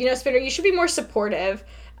 Ashley's like, Spinner, you should be more supportive.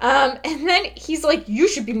 And then he's like, you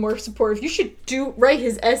should be more supportive. You should write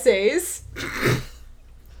his essays.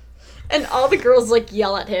 And all the girls, like,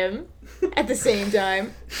 yell at him at the same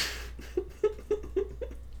time.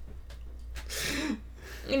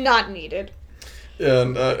 Not needed. Yeah,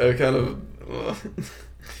 and I kind of...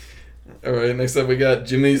 Alright, next up we got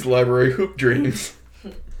Jimmy's Library Hoop Dreams.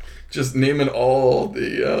 Just naming all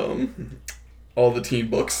the teen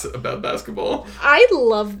books about basketball. I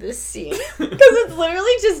love this scene. Because it's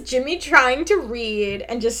literally just Jimmy trying to read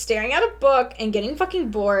and just staring at a book and getting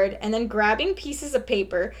fucking bored and then grabbing pieces of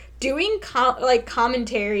paper, doing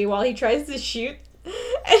commentary while he tries to shoot.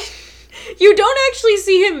 And you don't actually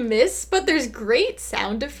see him miss, but there's great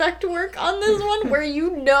sound effect work on this one where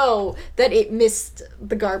you know that it missed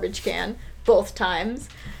the garbage can both times.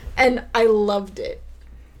 And I loved it.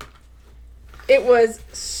 It was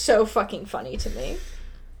so fucking funny to me.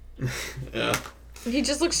 Yeah. He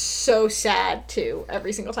just looks so sad, too,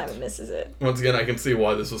 every single time he misses it. Once again, I can see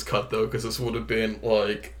why this was cut, though, because this would have been,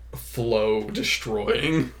 flow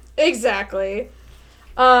destroying. Exactly.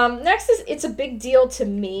 Next is It's a Big Deal to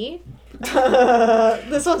Me.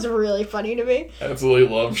 This one's really funny to me. Absolutely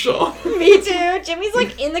love Sean. Me too. Jimmy's,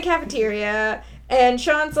 in the cafeteria, and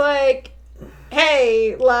Sean's like,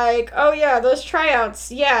 hey, like, oh yeah, those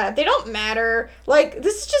tryouts, yeah, they don't matter. Like,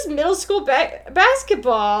 this is just middle school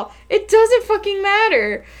basketball. It doesn't fucking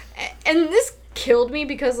matter. And this killed me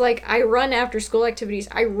because, like, I run after school activities.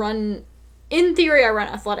 In theory, I run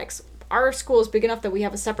athletics. Our school is big enough that we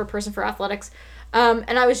have a separate person for athletics.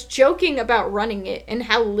 And I was joking about running it and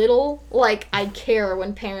how little, like, I care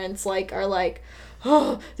when parents, like, are like,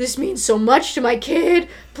 oh, this means so much to my kid.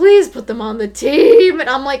 Please put them on the team. And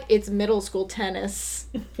I'm like, it's middle school tennis.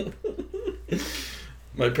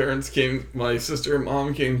 My sister and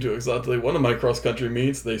mom came to exactly one of my cross-country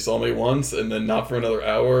meets. They saw me once and then not for another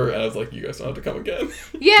hour. And I was like, you guys don't have to come again.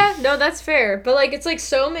 Yeah, no, that's fair. But, like, it's, like,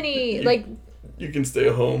 so many, like... You can stay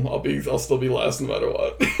at home. I'll still be last no matter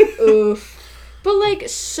what. Oof. But, like,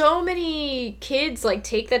 so many kids, like,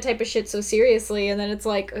 take that type of shit so seriously, and then it's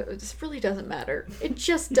like, this really doesn't matter. It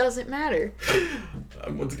just doesn't matter.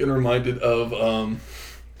 I'm once again reminded of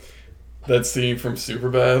that scene from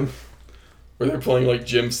Superbad where they're playing, like,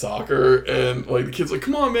 gym soccer, and, like, the kid's like,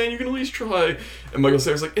 come on, man, you can at least try. And Michael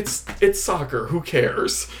Cera's like, it's soccer, who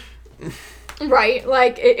cares? Right,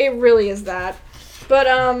 like, it really is that. But,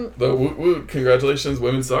 congratulations,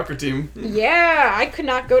 women's soccer team. Yeah, I could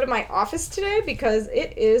not go to my office today because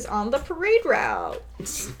it is on the parade route.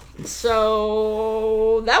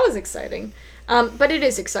 So, that was exciting. But it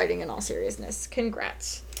is exciting in all seriousness.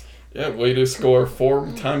 Congrats. Yeah, way to score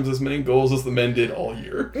 4 times as many goals as the men did all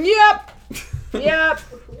year. Yep. But,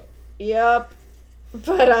 yeah.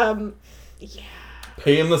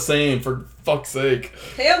 Pay him the same, for fuck's sake.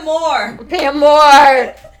 Pay him more.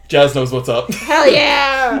 Jazz knows what's up. Hell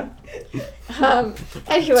yeah.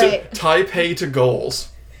 Anyway. Tie pay to goals.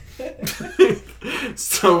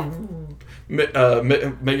 So,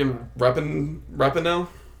 Megan Rapinoe?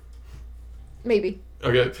 Maybe.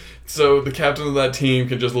 Okay, so the captain of that team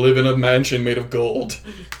can just live in a mansion made of gold.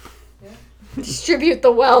 Distribute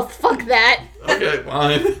the wealth. Fuck that. Okay,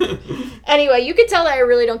 fine. Anyway, you can tell that I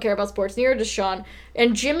really don't care about sports. Neither does Sean.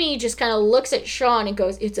 And Jimmy just kind of looks at Sean and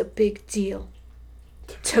goes, it's a big deal.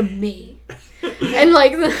 To me. And,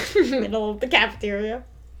 like, the middle of the cafeteria.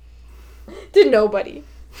 To nobody.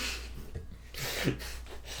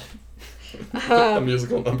 A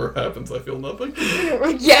musical number happens, I feel nothing.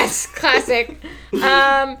 Yes, classic.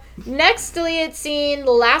 Next deleted scene,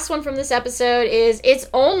 the last one from this episode is it's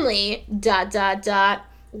only ...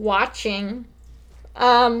 watching,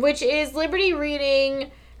 which is Liberty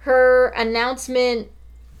reading her announcement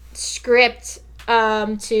script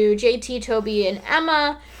to JT, Toby, and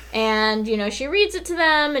Emma, and, you know, she reads it to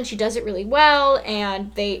them, and she does it really well,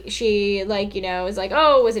 and she, like, you know, is like,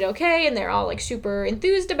 oh, was it okay? And they're all, like, super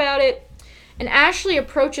enthused about it. And Ashley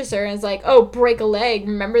approaches her and is like, oh, break a leg.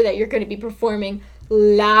 Remember that you're going to be performing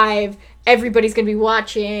live. Everybody's going to be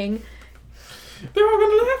watching. They're all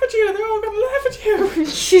going to laugh at you.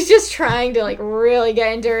 She's just trying to, like, really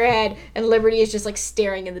get into her head. And Liberty is just, like,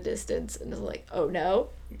 staring in the distance. And is like, oh, no.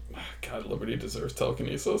 God, Liberty deserves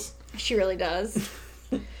telekinesis. She really does.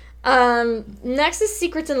 Next is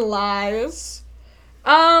Secrets and Lies.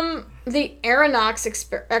 The Aeronox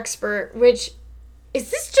expert, which... Is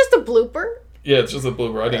this just a blooper? Yeah, it's just a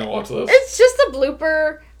blooper. I didn't watch this. It's just a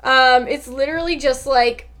blooper. It's literally just,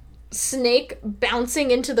 like, Snake bouncing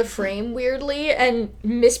into the frame weirdly and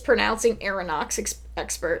mispronouncing Aeronox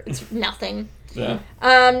expert. It's nothing. Yeah.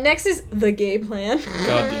 Next is The Gay Plan.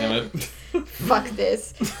 God damn it. Fuck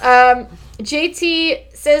this.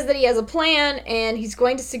 JT says that he has a plan, and he's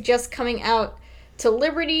going to suggest coming out to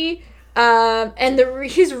Liberty. And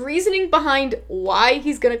his reasoning behind why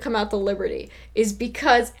he's gonna come out to Liberty is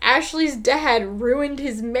because Ashley's dad ruined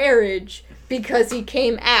his marriage because he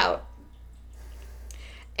came out.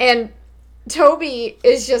 And Toby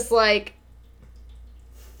is just like,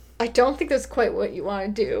 I don't think that's quite what you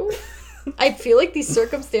want to do. I feel like these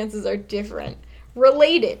circumstances are different.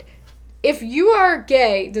 Related. If you are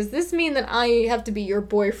gay, does this mean that I have to be your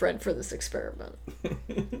boyfriend for this experiment?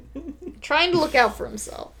 Trying to look out for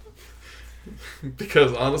himself.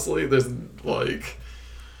 Because honestly, there's, like,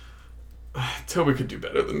 Toby could do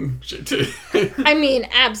better than JT. I mean,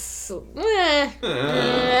 absolutely.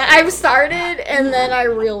 I started, and then I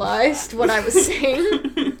realized what I was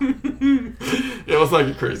saying. Yeah, let's not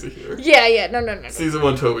get crazy here. Yeah, no. Season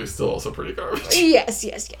 1 Toby's still also pretty garbage. Yes.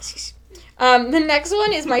 The next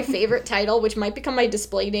one is my favorite title, which might become my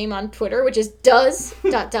display name on Twitter, which is Does ...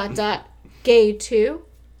 Gay Too?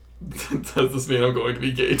 Does this mean I'm going to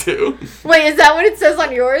be gay too? Wait, is that what it says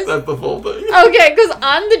on yours? That's the full thing. Okay, because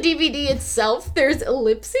on the DVD itself, there's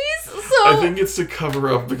ellipses, so... I think it's to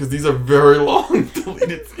cover up, because these are very long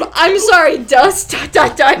deleted scenes. I'm sorry, Does ...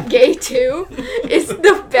 Gay Too is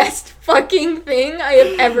the best fucking thing I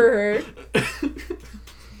have ever heard.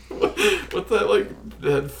 What's that, like,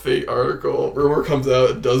 that fake article? Rumor comes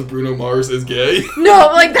out, does Bruno Mars is gay? No,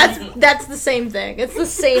 like, that's the same thing. It's the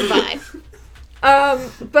same vibe.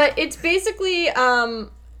 But it's basically,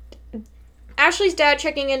 Ashley's dad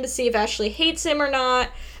checking in to see if Ashley hates him or not,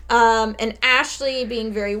 and Ashley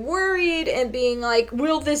being very worried and being like,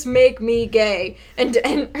 will this make me gay? And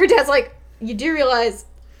her dad's like, you do realize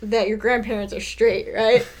that your grandparents are straight,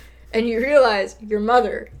 right? And you realize your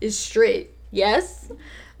mother is straight, yes?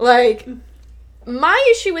 Like,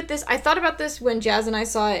 my issue with this, I thought about this when Jazz and I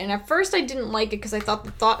saw it, and at first I didn't like it because I thought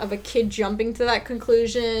the thought of a kid jumping to that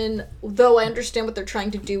conclusion, though I understand what they're trying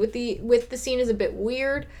to do with the scene, is a bit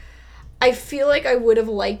weird. I feel like I would have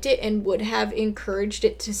liked it and would have encouraged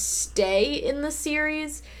it to stay in the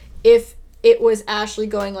series if it was Ashley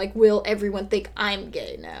going like, will everyone think I'm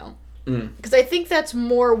gay now? Because I think that's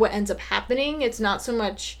more what ends up happening. It's not so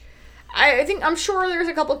much... I'm sure there's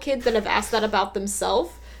a couple kids that have asked that about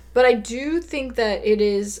themselves, but I do think that it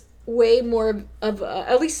is way more of,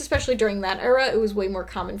 at least especially during that era, it was way more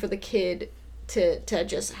common for the kid to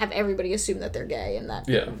just have everybody assume that they're gay, and that's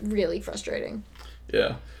really frustrating.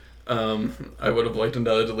 Yeah. I would have liked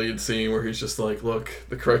another deleted scene where he's just like, look,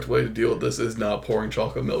 the correct way to deal with this is not pouring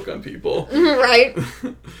chocolate milk on people. Right?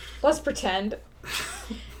 Let's pretend.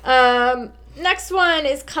 Next one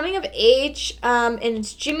is coming of age, and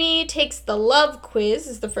it's Jimmy takes the love quiz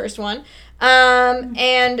is the first one.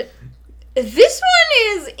 And this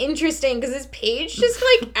one is interesting because it's Paige just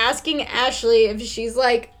like asking Ashley if she's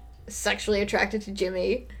like sexually attracted to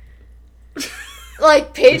Jimmy.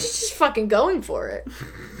 Like, Paige is just fucking going for it.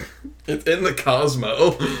 It's in the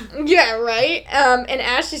Cosmo. Yeah, right? And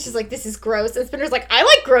Ashley's just like, this is gross. And Spinner's like, I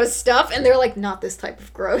like gross stuff. And they're like, not this type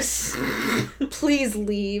of gross. Please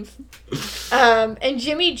leave. And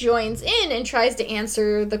Jimmy joins in and tries to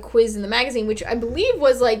answer the quiz in the magazine, which I believe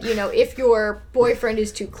was like, you know, if your boyfriend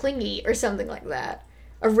is too clingy or something like that.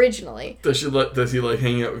 Originally. Does he like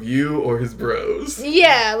hang out with you or his bros?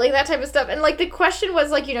 Yeah, like that type of stuff. And like the question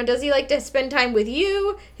was like, you know, does he like to spend time with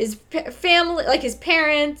you, his family, like his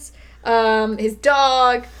parents, his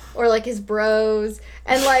dog, or like his bros?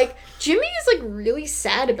 And like Jimmy is like really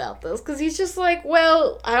sad about this because he's just like,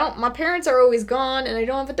 well, my parents are always gone and I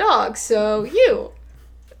don't have a dog, so you.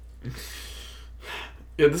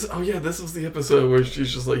 Yeah, this was the episode where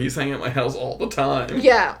she's just like, he's hanging at my house all the time.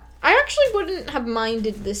 Yeah. I actually wouldn't have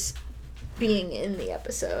minded this being in the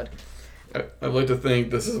episode. I'd like to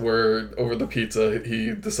think this is where, over the pizza,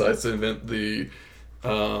 he decides to invent the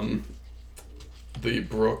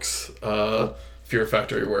Brooks Fear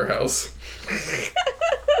Factory warehouse.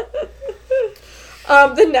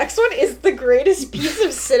 The next one is the greatest piece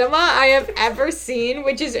of cinema I have ever seen,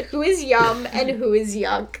 which is who is yum and who is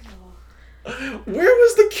yuck. Where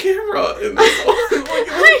was the camera in this one? Like,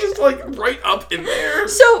 it was just like right up in there.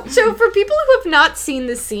 So for people who have not seen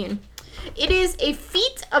this scene, it is a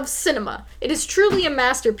feat of cinema. It is truly a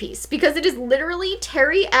masterpiece because it is literally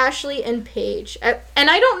Terry, Ashley, and Paige. And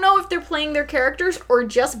I don't know if they're playing their characters or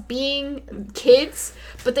just being kids,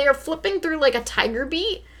 but they are flipping through like a Tiger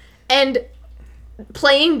Beat and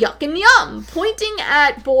playing yuck and yum, pointing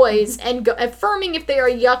at boys and affirming if they are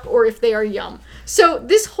yuck or if they are yum. So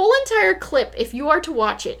this whole entire clip, if you are to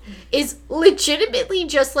watch it, is legitimately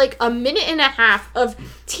just like a minute and a half of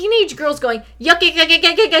teenage girls going yuck, yuck, yuck, yuck,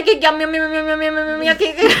 yuck, yuck, yuck, yum, yum, yum, yum, yum, yum, yuck,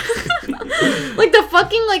 yuck, yuck. Like the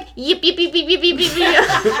fucking like yip, yip, yip, yip, yip, yip, yip.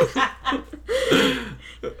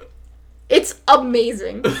 It's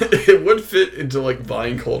amazing. It would fit into like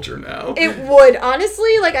Vine culture now. It would,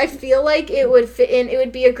 honestly. Like I feel like it would fit in. It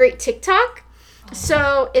would be a great TikTok.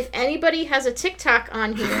 So if anybody has a TikTok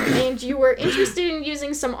on here and you were interested in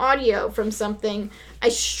using some audio from something, I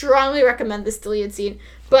strongly recommend this deleted scene.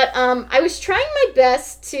 But I was trying my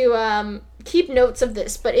best to keep notes of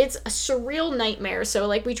this, but it's a surreal nightmare. So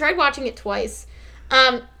like we tried watching it twice.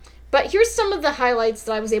 But here's some of the highlights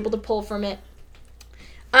that I was able to pull from it.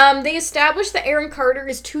 They established that Aaron Carter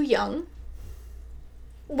is too young,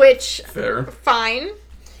 which fair. Fine.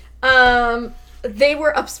 They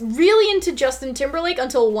were really into Justin Timberlake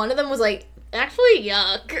until one of them was like, actually,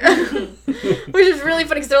 yuck. Which is really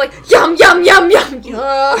funny because they're like, yum, yum, yum, yum,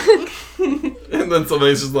 yuck. And then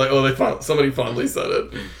somebody's just like, oh, somebody fondly said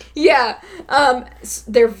it. Yeah.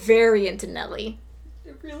 They're very into Nelly.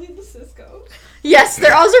 They're really into Cisco. Yes,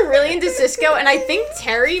 they're also really into Cisco, and I think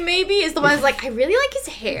Terry maybe is the one who's like, I really like his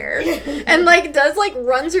hair. And like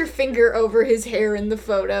runs her finger over his hair in the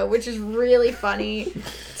photo, which is really funny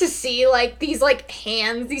to see like these like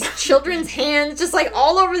hands, these children's hands just like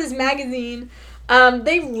all over this magazine.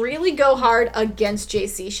 They really go hard against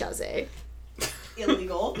JC Chasez.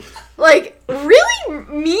 illegal. Like, really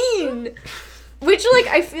mean. Which, like,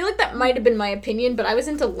 I feel like that might have been my opinion, but I was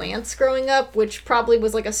into Lance growing up, which probably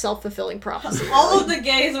was, like, a self-fulfilling prophecy. All of the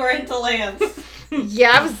gays were into Lance.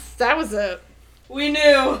 Yeah, that was a... We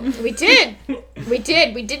knew. We did. We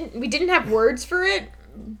didn't have words for it,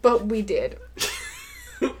 but we did.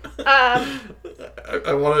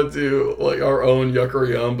 I want to do, like, our own Yuck or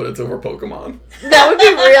Yum, but it's over Pokemon. That would be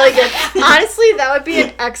really good. Honestly, that would be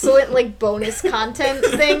an excellent, like, bonus content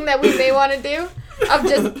thing that we may want to do. Of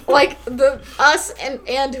just, like, us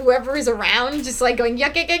and whoever is around just, like, going,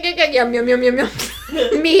 yuck, yuck, yuck, yuck, yuck, yum, yum, yum, yum, yum.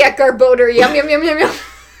 Me, yuck, our boater, yum, yum, yum, yum, yum.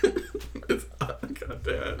 It's, God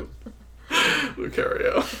damn it.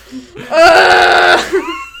 Lucario.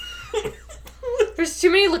 There's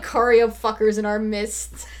too many Lucario fuckers in our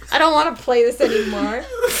midst. I don't want to play this anymore.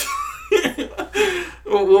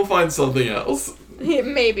 Well, we'll find something else.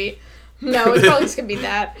 Maybe. No, it's probably just gonna be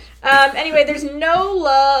that. Anyway, there's no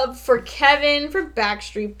love for Kevin from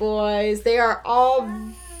Backstreet Boys. They are all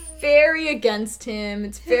very against him.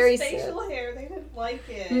 It's very His facial sad. hair, they didn't like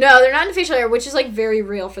it. No, they're not in facial hair, which is like very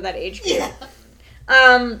real for that age group.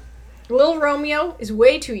 Yeah. Lil Romeo is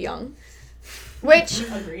way too young, which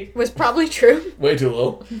Agreed. was probably true. Way too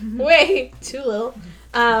low. Way too little.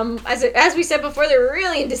 As we said before, they're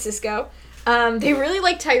really into Cisco. They really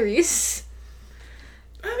like Tyrese.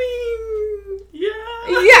 I mean, yeah.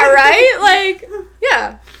 Yeah, right? Like,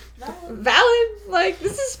 yeah. Valid. Like,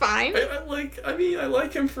 this is fine. I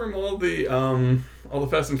like him from all the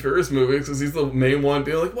Fast and Furious movies because he's the main one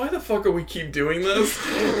being like, why the fuck are we keep doing this?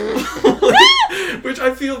 Which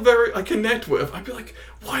I feel I connect with. I'd be like,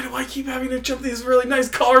 why do I keep having to jump these really nice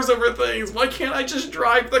cars over things? Why can't I just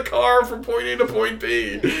drive the car from point A to point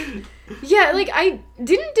B? Yeah, like, I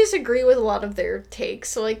didn't disagree with a lot of their takes.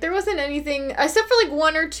 So, like, there wasn't anything, except for, like,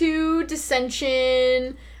 one or two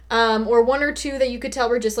dissension, or one or two that you could tell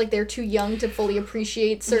were just, like, they're too young to fully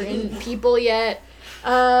appreciate certain people yet. It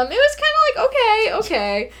was kind of like,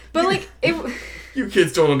 okay. But, like, it... You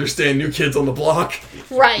kids don't understand New Kids on the Block.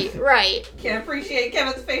 Right. Can't appreciate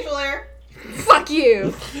Kevin's facial hair. Fuck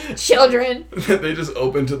you, children. They just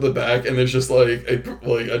open to the back and there's just like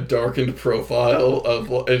a darkened profile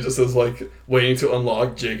of it just says like waiting to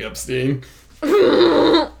unlock Jake Epstein.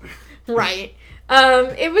 Right.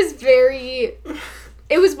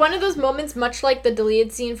 It was one of those moments, much like the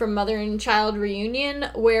deleted scene from Mother and Child Reunion,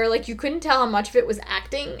 where, like, you couldn't tell how much of it was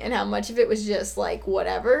acting and how much of it was just, like,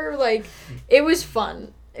 whatever. Like, it was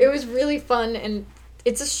fun. It was really fun, and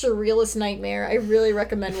it's a surrealist nightmare. I really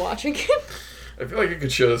recommend watching it. I feel like I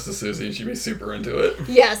could show this to Susie and she'd be super into it.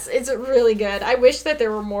 Yes, it's really good. I wish that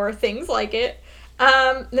there were more things like it.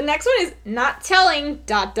 The next one is not telling ...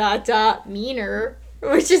 meaner.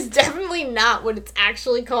 Which is definitely not what it's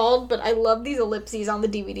actually called, but I love these ellipses on the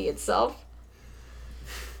DVD itself.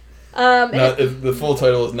 The full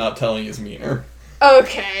title is Not Telling Is Meaner.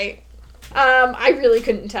 Okay. I really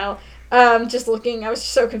couldn't tell. Just looking, I was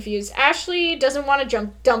so confused. Ashley doesn't want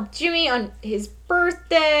to dump Jimmy on his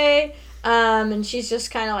birthday, and she's just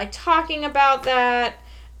kind of like talking about that.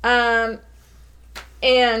 And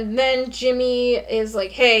then Jimmy is like,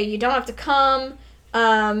 hey, you don't have to come.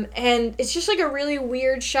 And it's just like a really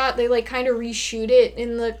weird shot. They like kind of reshoot it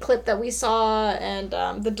in the clip that we saw, and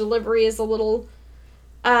the delivery is a little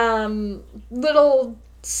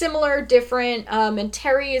similar, different. And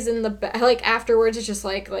Terry is in the like afterwards. It's just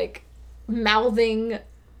like mouthing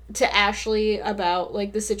to Ashley about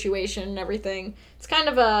like the situation and everything. It's kind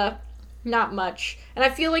of not much, and I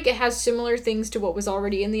feel like it has similar things to what was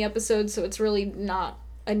already in the episode, so it's really not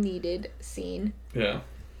a needed scene. Yeah.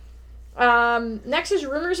 Next is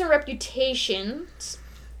Rumors and Reputations.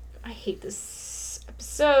 I hate this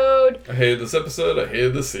episode. I hated this episode. I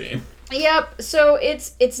hated this scene. Yep. So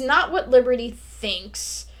it's not what Liberty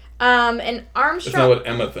thinks. And Armstrong. It's not what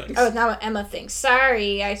Emma thinks. Oh, it's not what Emma thinks.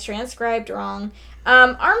 Sorry, I transcribed wrong.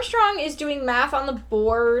 Armstrong is doing math on the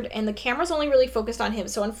board, and the camera's only really focused on him.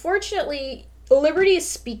 So unfortunately, Liberty is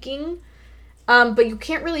speaking. But you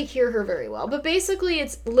can't really hear her very well. But basically,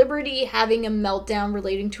 it's Liberty having a meltdown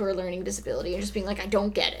relating to her learning disability and just being like, I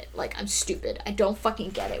don't get it. Like, I'm stupid. I don't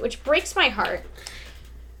fucking get it. Which breaks my heart.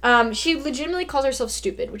 She legitimately calls herself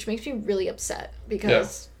stupid, which makes me really upset.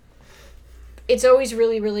 Because it's always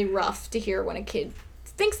really, really rough to hear when a kid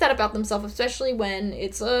thinks that about themselves, especially when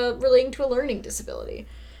it's relating to a learning disability.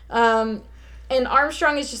 And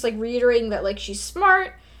Armstrong is just, like, reiterating that, like, she's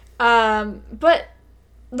smart. But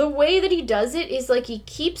the way that he does it is, like, he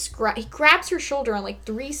grabs her shoulder on, like,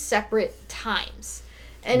 3 separate times.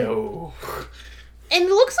 And No. And it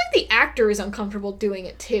looks like the actor is uncomfortable doing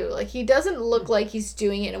it too. Like, he doesn't look like he's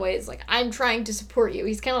doing it in a way that's like, I'm trying to support you.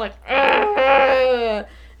 He's kind of like, "Ugh,"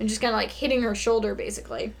 and just kind of like hitting her shoulder,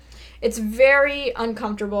 basically. It's very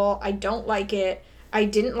uncomfortable. I don't like it. I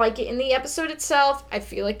didn't like it in the episode itself. I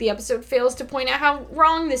feel like the episode fails to point out how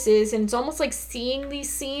wrong this is, and it's almost like seeing these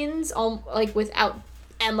scenes, like, without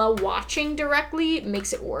Emma watching directly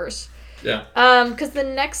makes it worse. Yeah. Because the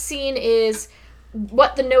next scene is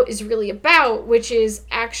what the note is really about, which is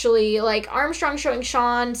actually, like, Armstrong showing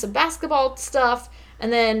Sean some basketball stuff,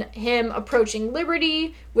 and then him approaching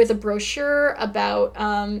Liberty with a brochure about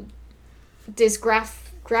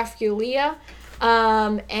dysgraphilia,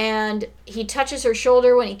 and he touches her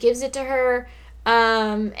shoulder when he gives it to her.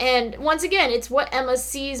 And once again, it's what Emma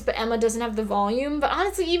sees, but Emma doesn't have the volume. But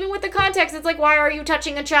honestly, even with the context, it's like, why are you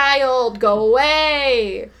touching a child? Go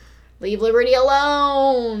away. Leave Liberty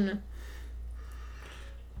alone.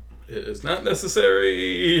 It is not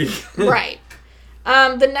necessary. Right.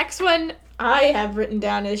 The next one I have written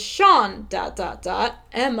down is Sean, ...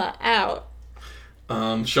 Emma out.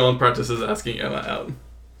 Sean practices asking Emma out.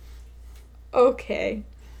 Okay.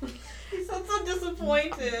 He sounds so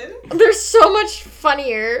disappointed. They're so much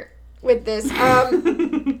funnier with this. I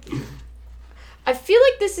feel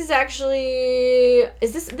like this is actually...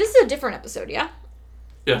 This is a different episode, yeah?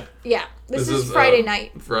 Yeah. Yeah. This is Friday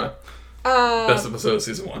night. Best episode of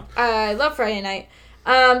season 1. I love Friday night.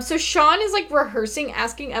 So Sean is, like, rehearsing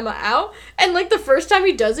asking Emma out, and, like, the first time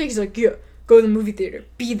he does it, he's like, yeah, go to the movie theater,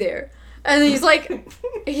 be there. And he's like,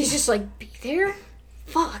 he's just like, be there?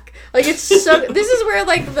 Fuck. Like, it's so, this is where,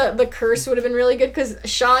 like, the curse would have been really good, because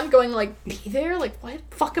Sean going, like, be there? Like, why the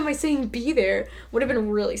fuck am I saying be there? Would have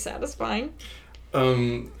been really satisfying.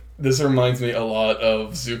 This reminds me a lot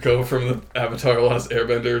of Zuko from the Avatar Last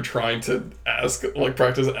Airbender trying to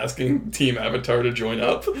practice asking Team Avatar to join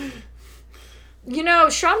up. You know,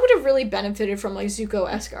 Sean would have really benefited from, like,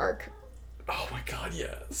 Zuko-esque arc. Oh my god,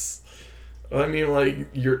 yes. I mean, like,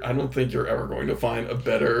 I don't think you're ever going to find a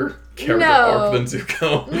better character arc than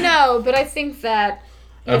Zuko. No, but I think that...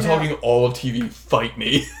 I'm talking all of TV, fight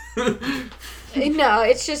me. No,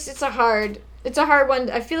 it's a hard one.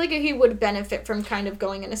 I feel like he would benefit from kind of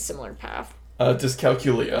going in a similar path.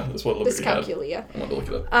 Dyscalculia is what Liberty had. Dyscalculia. I want to look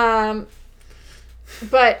it up.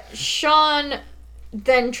 But Sean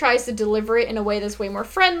then tries to deliver it in a way that's way more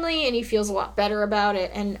friendly, and he feels a lot better about it.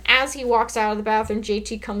 And as he walks out of the bathroom,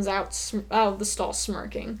 JT comes out of the stall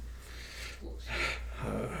smirking.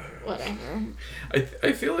 Whatever.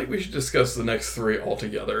 I feel like we should discuss the next 3 all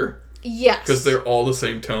together. Yes. Because they're all the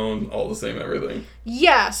same tone, all the same everything.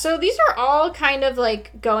 Yeah, so these are all kind of,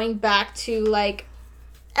 like, going back to, like,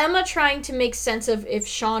 Emma trying to make sense of if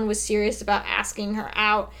Sean was serious about asking her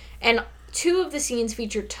out, and 2 of the scenes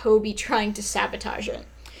feature Toby trying to sabotage it.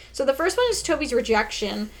 So the first one is Toby's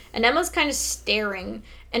rejection, and Emma's kind of staring,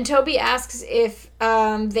 and Toby asks if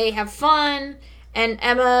they have fun, and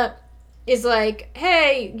Emma is like,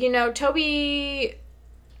 hey, you know, Toby,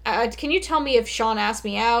 can you tell me if Sean asked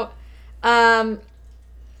me out?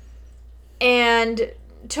 And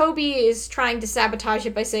Toby is trying to sabotage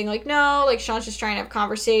it by saying, like, no, like, Sean's just trying to have a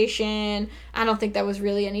conversation. I don't think that was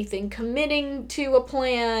really anything committing to a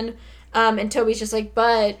plan. And Toby's just like,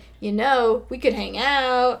 but, you know, we could hang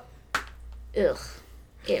out. Ugh.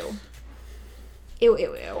 Ew. Ew,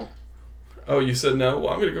 ew, ew. Oh, you said no?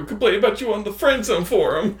 Well, I'm gonna go complain about you on the Friendzone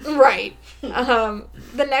forum. Right.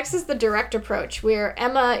 The next is the direct approach, where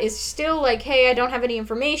Emma is still like, hey, I don't have any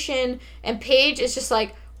information, and Paige is just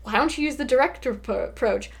like, why don't you use the direct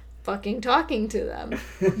approach? Fucking talking to them.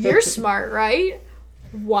 You're smart, right?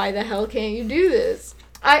 Why the hell can't you do this?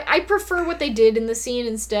 I prefer what they did in the scene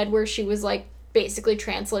instead, where she was like basically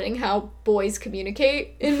translating how boys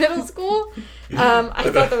communicate in middle school. I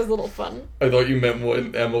thought that was a little fun. I thought you meant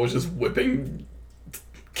when Emma was just whipping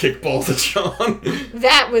kickballs at Sean.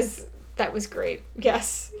 That was great.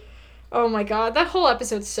 Yes. Oh my god, that whole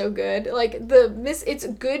episode's so good. Like, it's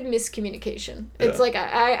good miscommunication. It's like,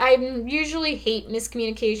 I usually hate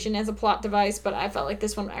miscommunication as a plot device, but I felt like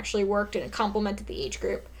this one actually worked and it complemented the age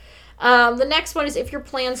group. The next one is if your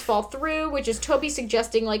plans fall through, which is Toby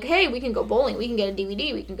suggesting, like, hey, we can go bowling, we can get a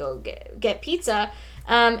DVD, we can go get pizza.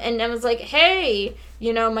 And Emma's like, hey,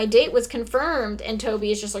 you know, my date was confirmed, and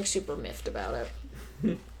Toby is just, like, super miffed about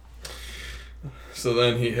it. So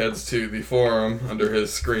then he heads to the forum under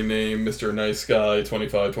his screen name, Mr. Nice Guy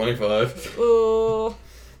 2525. Ooh.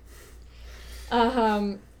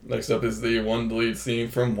 Next up is the one lead scene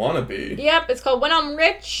from Wannabe. Yep, it's called When I'm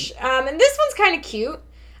Rich. And this one's kind of cute.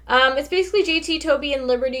 It's basically JT, Toby, and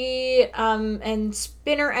Liberty, and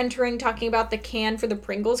Spinner entering, talking about the can for the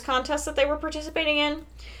Pringles contest that they were participating in.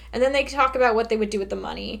 And then they talk about what they would do with the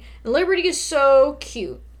money. And Liberty is so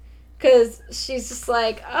cute. Because she's just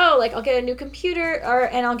like, oh, like, I'll get a new computer,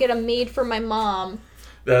 and I'll get a maid for my mom.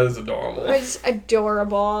 That is adorable. It's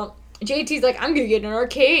adorable. JT's like, I'm going to get an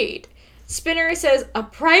arcade. Spinner says, a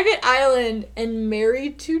private island and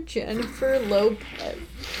married to Jennifer Lopez.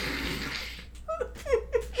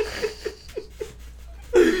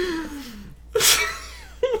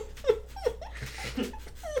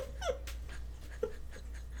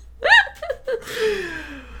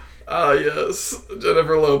 Ah, yes.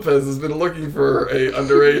 Jennifer Lopez has been looking for a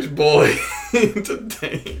underage boy to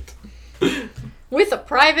date. With a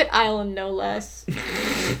private island, no less.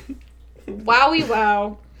 Wowie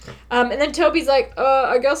wow. And then Toby's like,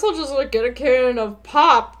 I guess I'll just like get a can of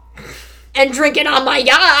pop and drink it on my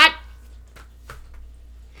yacht.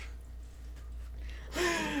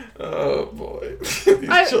 Oh boy,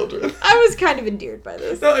 these children. I was kind of endeared by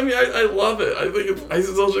this. No, I mean, I love it. I think I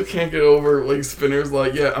still just can't get over, like, Spinner's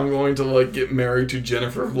like, yeah, I'm going to, like, get married to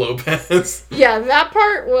Jennifer Lopez. Yeah, that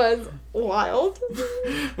part was wild.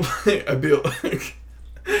 I feel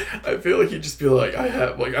like he'd just be like, I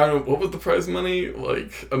have, like, I don't know, what was the prize money?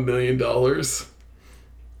 Like, $1 million?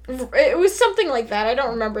 It was something like that. I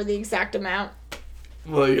don't remember the exact amount.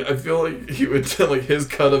 Like, I feel like he would, like, his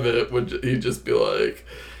cut of it would, he'd just be like,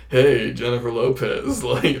 hey, Jennifer Lopez,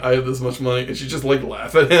 like, I have this much money, and she'd just, like,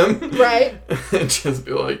 laugh at him. Right. And just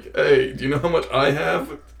be like, hey, do you know how much I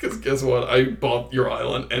have? Because guess what? I bought your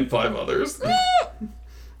island and 5 others.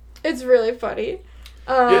 It's really funny.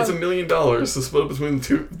 Yeah, it's $1 million, so split it between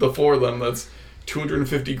the 4 of them, that's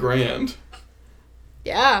 $250,000.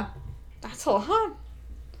 Yeah, that's a lot.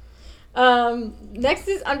 Next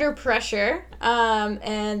is Under Pressure,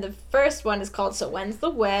 and the first one is called So When's the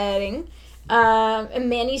Wedding? And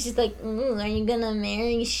Manny's just like, are you gonna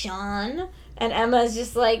marry Sean? And Emma's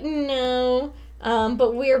just like, no,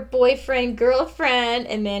 but we're boyfriend, girlfriend,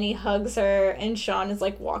 and Manny hugs her, and Sean is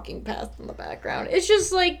like walking past in the background. It's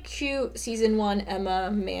just like cute season 1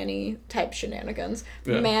 Emma, Manny type shenanigans.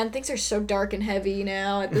 Yeah. Man, things are so dark and heavy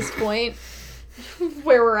now at this point.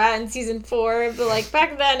 Where we're at in season 4, but like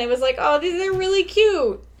back then it was like, oh, these are really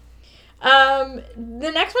cute.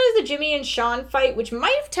 The next one is the Jimmy and Sean fight, which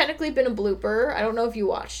might have technically been a blooper. I don't know if you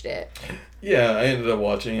watched it. Yeah, I ended up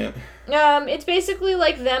watching it. It's basically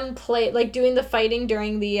like them doing the fighting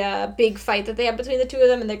during the big fight that they had between the two of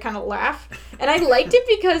them, and they kind of laugh. And I liked it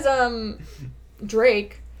because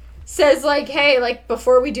Drake says like, hey, like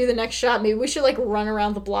before we do the next shot, maybe we should like run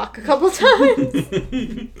around the block a couple times.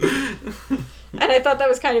 And I thought that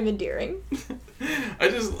was kind of endearing. I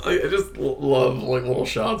just love like little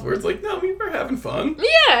shots where it's like, no, we're having fun.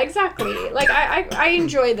 Yeah, exactly. Like I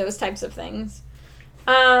enjoy those types of things.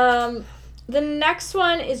 The next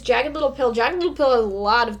one is Jagged Little Pill. Jagged Little Pill has a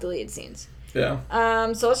lot of deleted scenes. Yeah.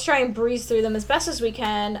 So let's try and breeze through them as best as we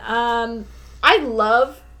can. I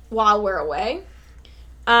love While We're Away.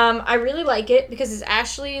 I really like it because it's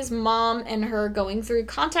Ashley's mom and her going through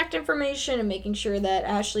contact information and making sure that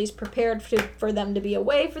Ashley's prepared for them to be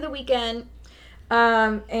away for the weekend.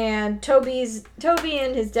 And Toby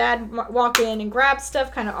and his dad walk in and grab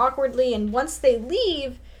stuff kind of awkwardly, and once they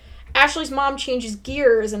leave, Ashley's mom changes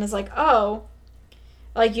gears and is like, oh,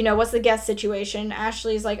 like, you know, what's the guest situation?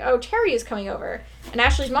 Ashley's like, oh, Terry is coming over. And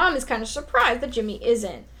Ashley's mom is kind of surprised that Jimmy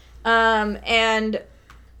isn't. And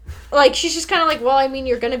like, she's just kind of like, well, I mean,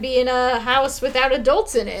 you're going to be in a house without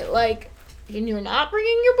adults in it. Like, and you're not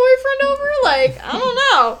bringing your boyfriend over? Like, I don't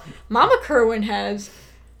know. Mama Kerwin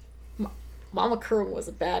was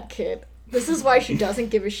a bad kid. This is why she doesn't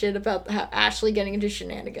give a shit about Ashley getting into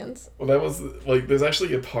shenanigans. Well, that was, like, there's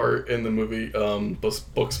actually a part in the movie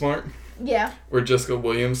Booksmart. Yeah. Where Jessica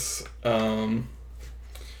Williams,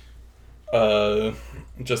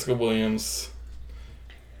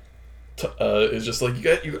 is just like,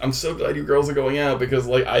 I'm so glad you girls are going out, because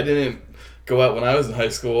like I didn't go out when I was in high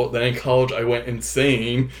school. Then in college I went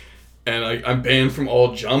insane, and I'm banned from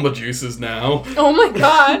all Jamba Juices now. Oh my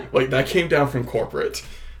god. Like, that came down from corporate.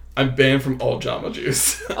 I'm banned from all Jamba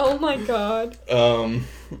Juice. Oh my god.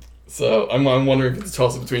 So I'm wondering if it's a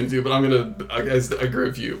toss up between the two, but I agree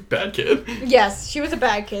with you. Bad kid. Yes, she was a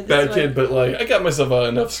bad kid. Bad kid, but like I got myself out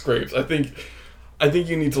enough scrapes. I think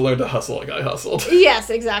you need to learn to hustle like I hustled. Yes,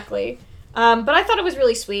 exactly. But I thought it was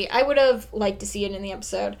really sweet. I would have liked to see it in the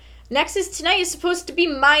episode. Next is Tonight is Supposed to Be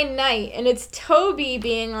My Night, and it's Toby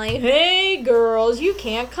being like, hey girls, you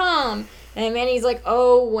can't come. And Manny's like,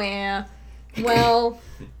 oh well,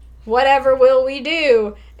 whatever will we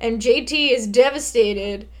do? And JT is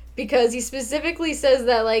devastated because he specifically says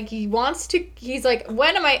that, like, he's like,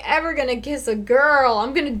 when am I ever gonna kiss a girl?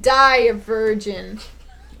 I'm gonna die a virgin.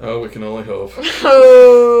 Oh, we can only hope.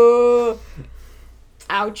 Oh.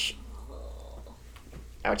 Ouch.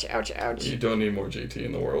 Ouch, ouch, ouch. You don't need more JT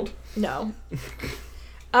in the world. No.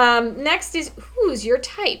 Next is, who's your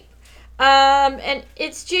type? And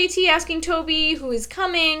it's JT asking Toby who is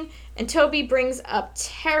coming, and Toby brings up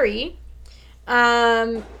Terry.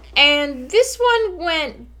 And this one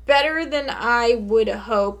went better than I would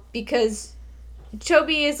hope, because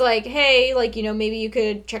Toby is like, hey, like, you know, maybe you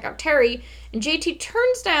could check out Terry. And JT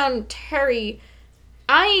turns down Terry,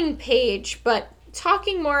 eyeing Paige, but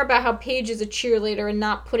talking more about how Paige is a cheerleader and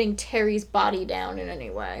not putting Terry's body down in any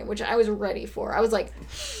way, which I was ready for. I was like,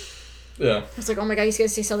 yeah. I was like, oh my god, he's gonna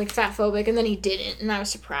say something fatphobic, and then he didn't, and I was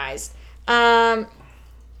surprised. And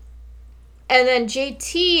then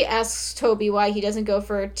JT asks Toby why he doesn't go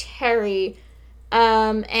for Terry,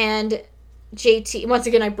 and JT, once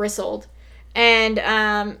again I bristled, and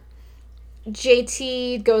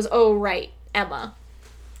JT goes, oh right, Emma.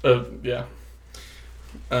 Yeah.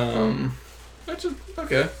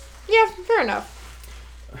 Okay. Yeah, fair enough.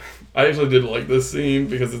 I actually did like this scene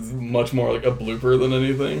because it's much more like a blooper than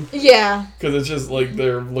anything. Yeah. Because it's just like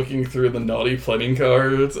they're looking through the naughty playing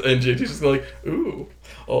cards, and JT's just like, ooh,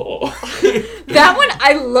 oh. That one,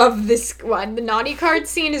 I love this one. The naughty card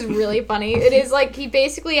scene is really funny. It is like, he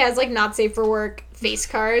basically has like not safe for work face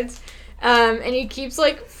cards, and he keeps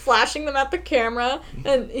like flashing them at the camera,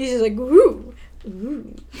 and he's just like, ooh,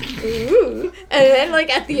 ooh, ooh. And then like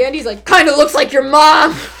at the end, he's like, kind of looks like your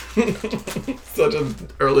mom. Such an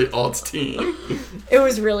early aughts teen. It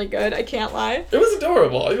was really good, I can't lie. It was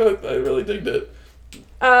adorable. I really digged it.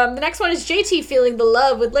 The next one is JT feeling the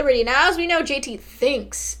love with Liberty. Now, as we know, JT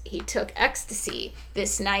thinks he took ecstasy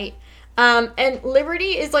this night. And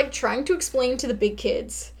Liberty is like trying to explain to the big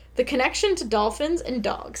kids the connection to dolphins and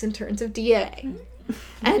dogs in terms of DNA.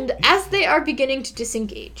 And as they are beginning to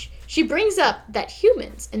disengage, she brings up that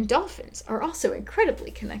humans and dolphins are also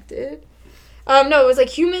incredibly connected. No, it was like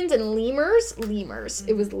humans and lemurs. Lemurs.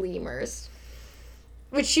 It was lemurs.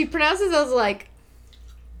 Which she pronounces as like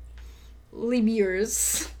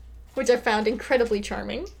lemurs, which I found incredibly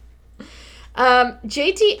charming.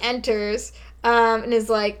 JT enters and is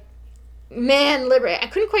like, man, Liberty. I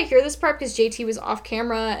couldn't quite hear this part because JT was off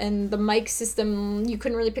camera and the mic system, you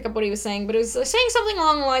couldn't really pick up what he was saying, but it was saying something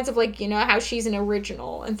along the lines of like, you know, how she's an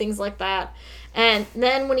original and things like that. And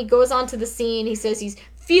then when he goes on to the scene, he says he's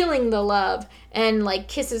feeling the love and like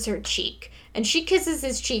kisses her cheek. And she kisses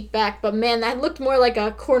his cheek back, but man, that looked more like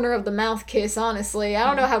a corner of the mouth kiss, honestly. I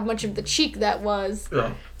don't know how much of the cheek that was.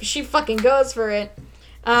 Yeah. But she fucking goes for it.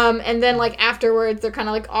 And then like afterwards, they're kind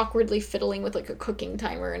of like awkwardly fiddling with like a cooking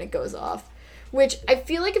timer and it goes off. Which I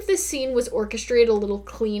feel like if this scene was orchestrated a little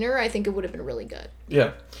cleaner, I think it would have been really good.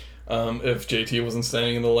 Yeah. If JT wasn't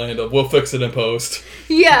standing in the land of, we'll fix it in post.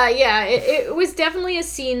 Yeah. It was definitely a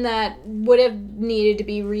scene that would have needed to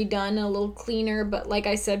be redone a little cleaner, but like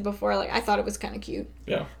I said before, like I thought it was kind of cute.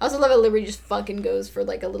 Yeah. I also love how Liberty just fucking goes for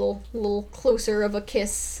like a little closer of a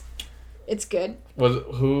kiss. It's good. As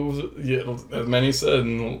Manny said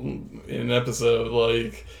in an episode,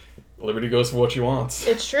 like, Liberty goes for what she wants.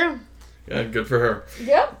 It's true. Yeah, good for her.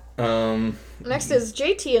 Yep. Next is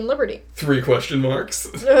JT and Liberty. 3 question marks.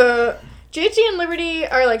 JT and Liberty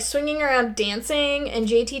are like swinging around dancing, and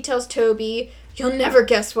JT tells Toby, "You'll never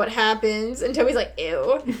guess what happens." And Toby's like,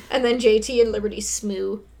 "Ew." And then JT and Liberty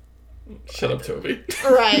smoo. Shut up, Toby.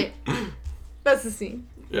 Right. That's the scene.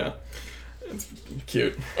 Yeah. It's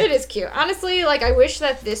cute. It is cute. Honestly, like, I wish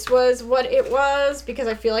that this was what it was, because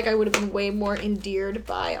I feel like I would have been way more endeared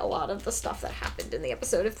by a lot of the stuff that happened in the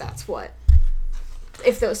episode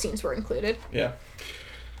if those scenes were included. Yeah.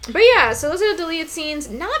 But yeah, so those are the deleted scenes.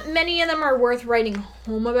 Not many of them are worth writing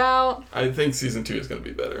home about. I think season 2 is going to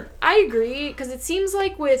be better. I agree, because it seems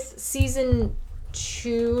like with season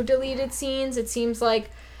 2 deleted scenes, it seems like,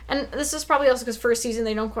 and this is probably also because first season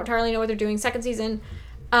they don't entirely know what they're doing. Second season,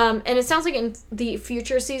 and it sounds like in the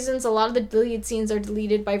future seasons, a lot of the deleted scenes are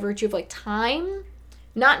deleted by virtue of like time,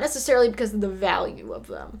 not necessarily because of the value of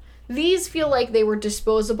them. These feel like they were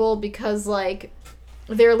disposable because like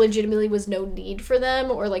there legitimately was no need for them,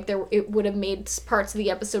 or like it would have made parts of the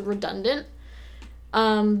episode redundant.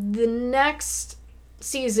 The next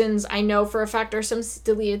seasons, I know for a fact, are some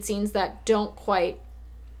deleted scenes that don't quite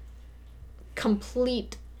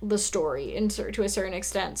complete the story to a certain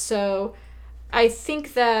extent. So I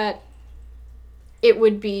think that it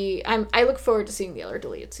would be... I look forward to seeing the other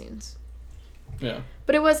deleted scenes. Yeah.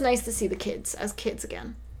 But it was nice to see the kids as kids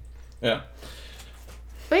again. Yeah.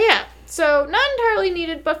 But yeah, so not entirely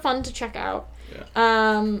needed, but fun to check out.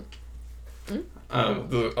 I'm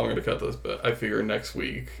going to cut this, but I figure next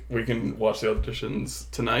week we can watch the auditions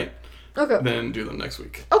tonight. Okay. Then do them next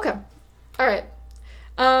week. Okay. All right.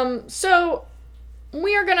 So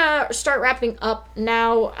we are gonna start wrapping up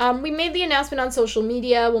now. We made the announcement on social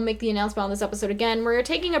media. We'll make the announcement on this episode again. We're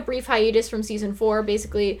taking a brief hiatus from season 4.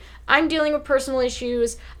 Basically, I'm dealing with personal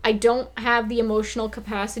issues. I don't have the emotional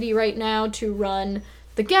capacity right now to run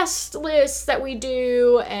the guest lists that we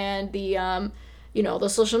do and the the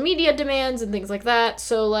social media demands and things like that.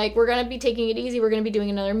 So, like, we're going to be taking it easy. We're going to be doing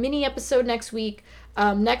another mini episode next week.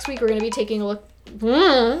 Next week, we're going to be taking a look...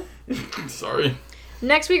 Sorry.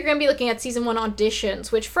 Next week, we're going to be looking at Season 1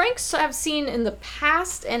 auditions, which Frank's have seen in the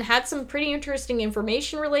past and had some pretty interesting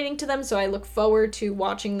information relating to them, so I look forward to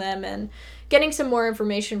watching them and getting some more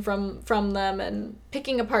information from them and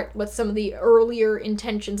picking apart what some of the earlier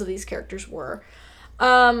intentions of these characters were.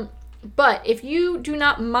 But if you do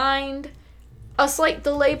not mind a slight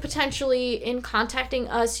delay potentially in contacting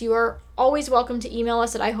us, you are always welcome to email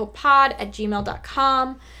us at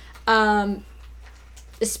ihopepod@gmail.com.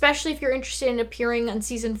 Especially if you're interested in appearing on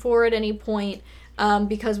season 4 at any point,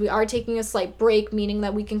 because we are taking a slight break, meaning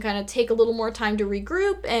that we can kind of take a little more time to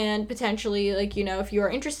regroup and potentially, like, if you are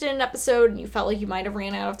interested in an episode and you felt like you might have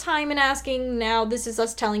ran out of time in asking, now this is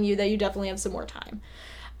us telling you that you definitely have some more time.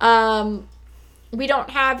 We don't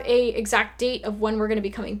have a exact date of when we're going to be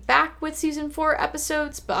coming back with season 4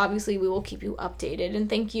 episodes, but obviously we will keep you updated. And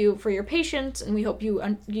thank you for your patience, and we hope you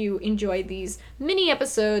enjoy these mini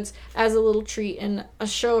episodes as a little treat and a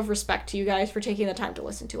show of respect to you guys for taking the time to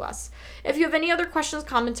listen to us. If you have any other questions,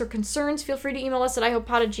 comments, or concerns, feel free to email us at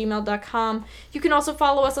ihopepod@gmail.com. You can also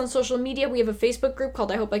follow us on social media. We have a Facebook group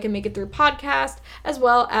called I Hope I Can Make It Through Podcast, as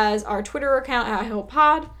well as our Twitter account at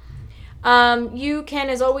ihopepod. You can,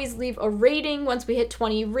 as always, leave a rating. Once we hit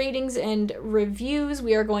 20 ratings and reviews,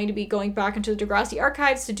 we are going to be going back into the Degrassi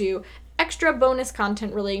archives to do extra bonus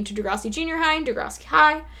content relating to Degrassi Junior High and Degrassi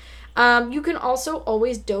High. You can also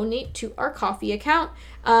always donate to our Ko-fi account,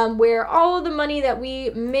 where all of the money that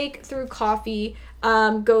we make through Ko-fi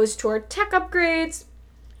goes toward tech upgrades.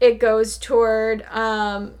 It goes toward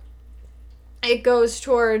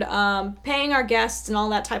paying our guests and all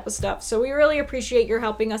that type of stuff. So we really appreciate your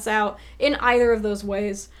helping us out in either of those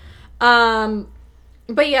ways. But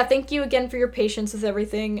yeah, thank you again for your patience with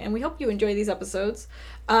everything, and we hope you enjoy these episodes.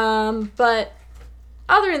 But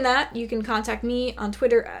other than that, you can contact me on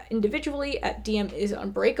Twitter individually at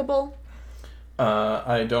DMIsUnbreakable.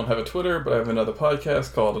 I don't have a Twitter, but I have another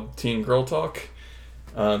podcast called Teen Girl Talk.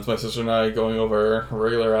 It's my sister and I going over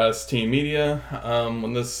regular-ass teen media.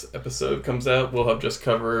 When this episode comes out, we'll have just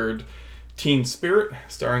covered Teen Spirit,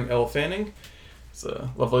 starring Elle Fanning. It's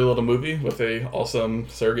a lovely little movie with a awesome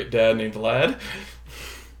surrogate dad named Lad.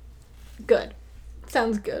 Good.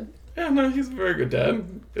 Sounds good. Yeah, no, he's a very good dad.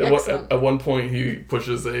 Excellent. At one point, he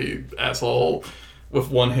pushes a asshole with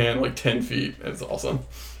one hand like 10 feet. It's awesome.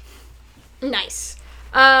 Nice.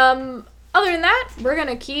 Other than that, we're going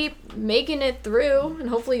to keep making it through, and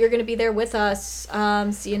hopefully you're going to be there with us.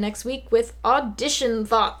 See you next week with audition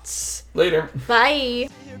thoughts. Later. Bye.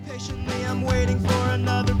 Here patiently, I'm waiting for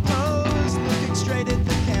another pose, looking straight at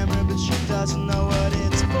the camera, but she doesn't know what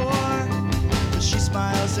it's for. But she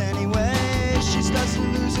smiles anyway. She starts to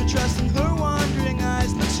lose her trust, and her wandering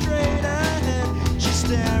eyes look straight ahead. She's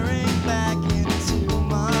staring back into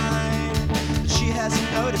mine, but she hasn't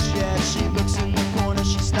noticed yet. She looks in the corner,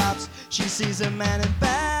 she stops. She sees a man in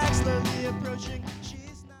back slowly approaching.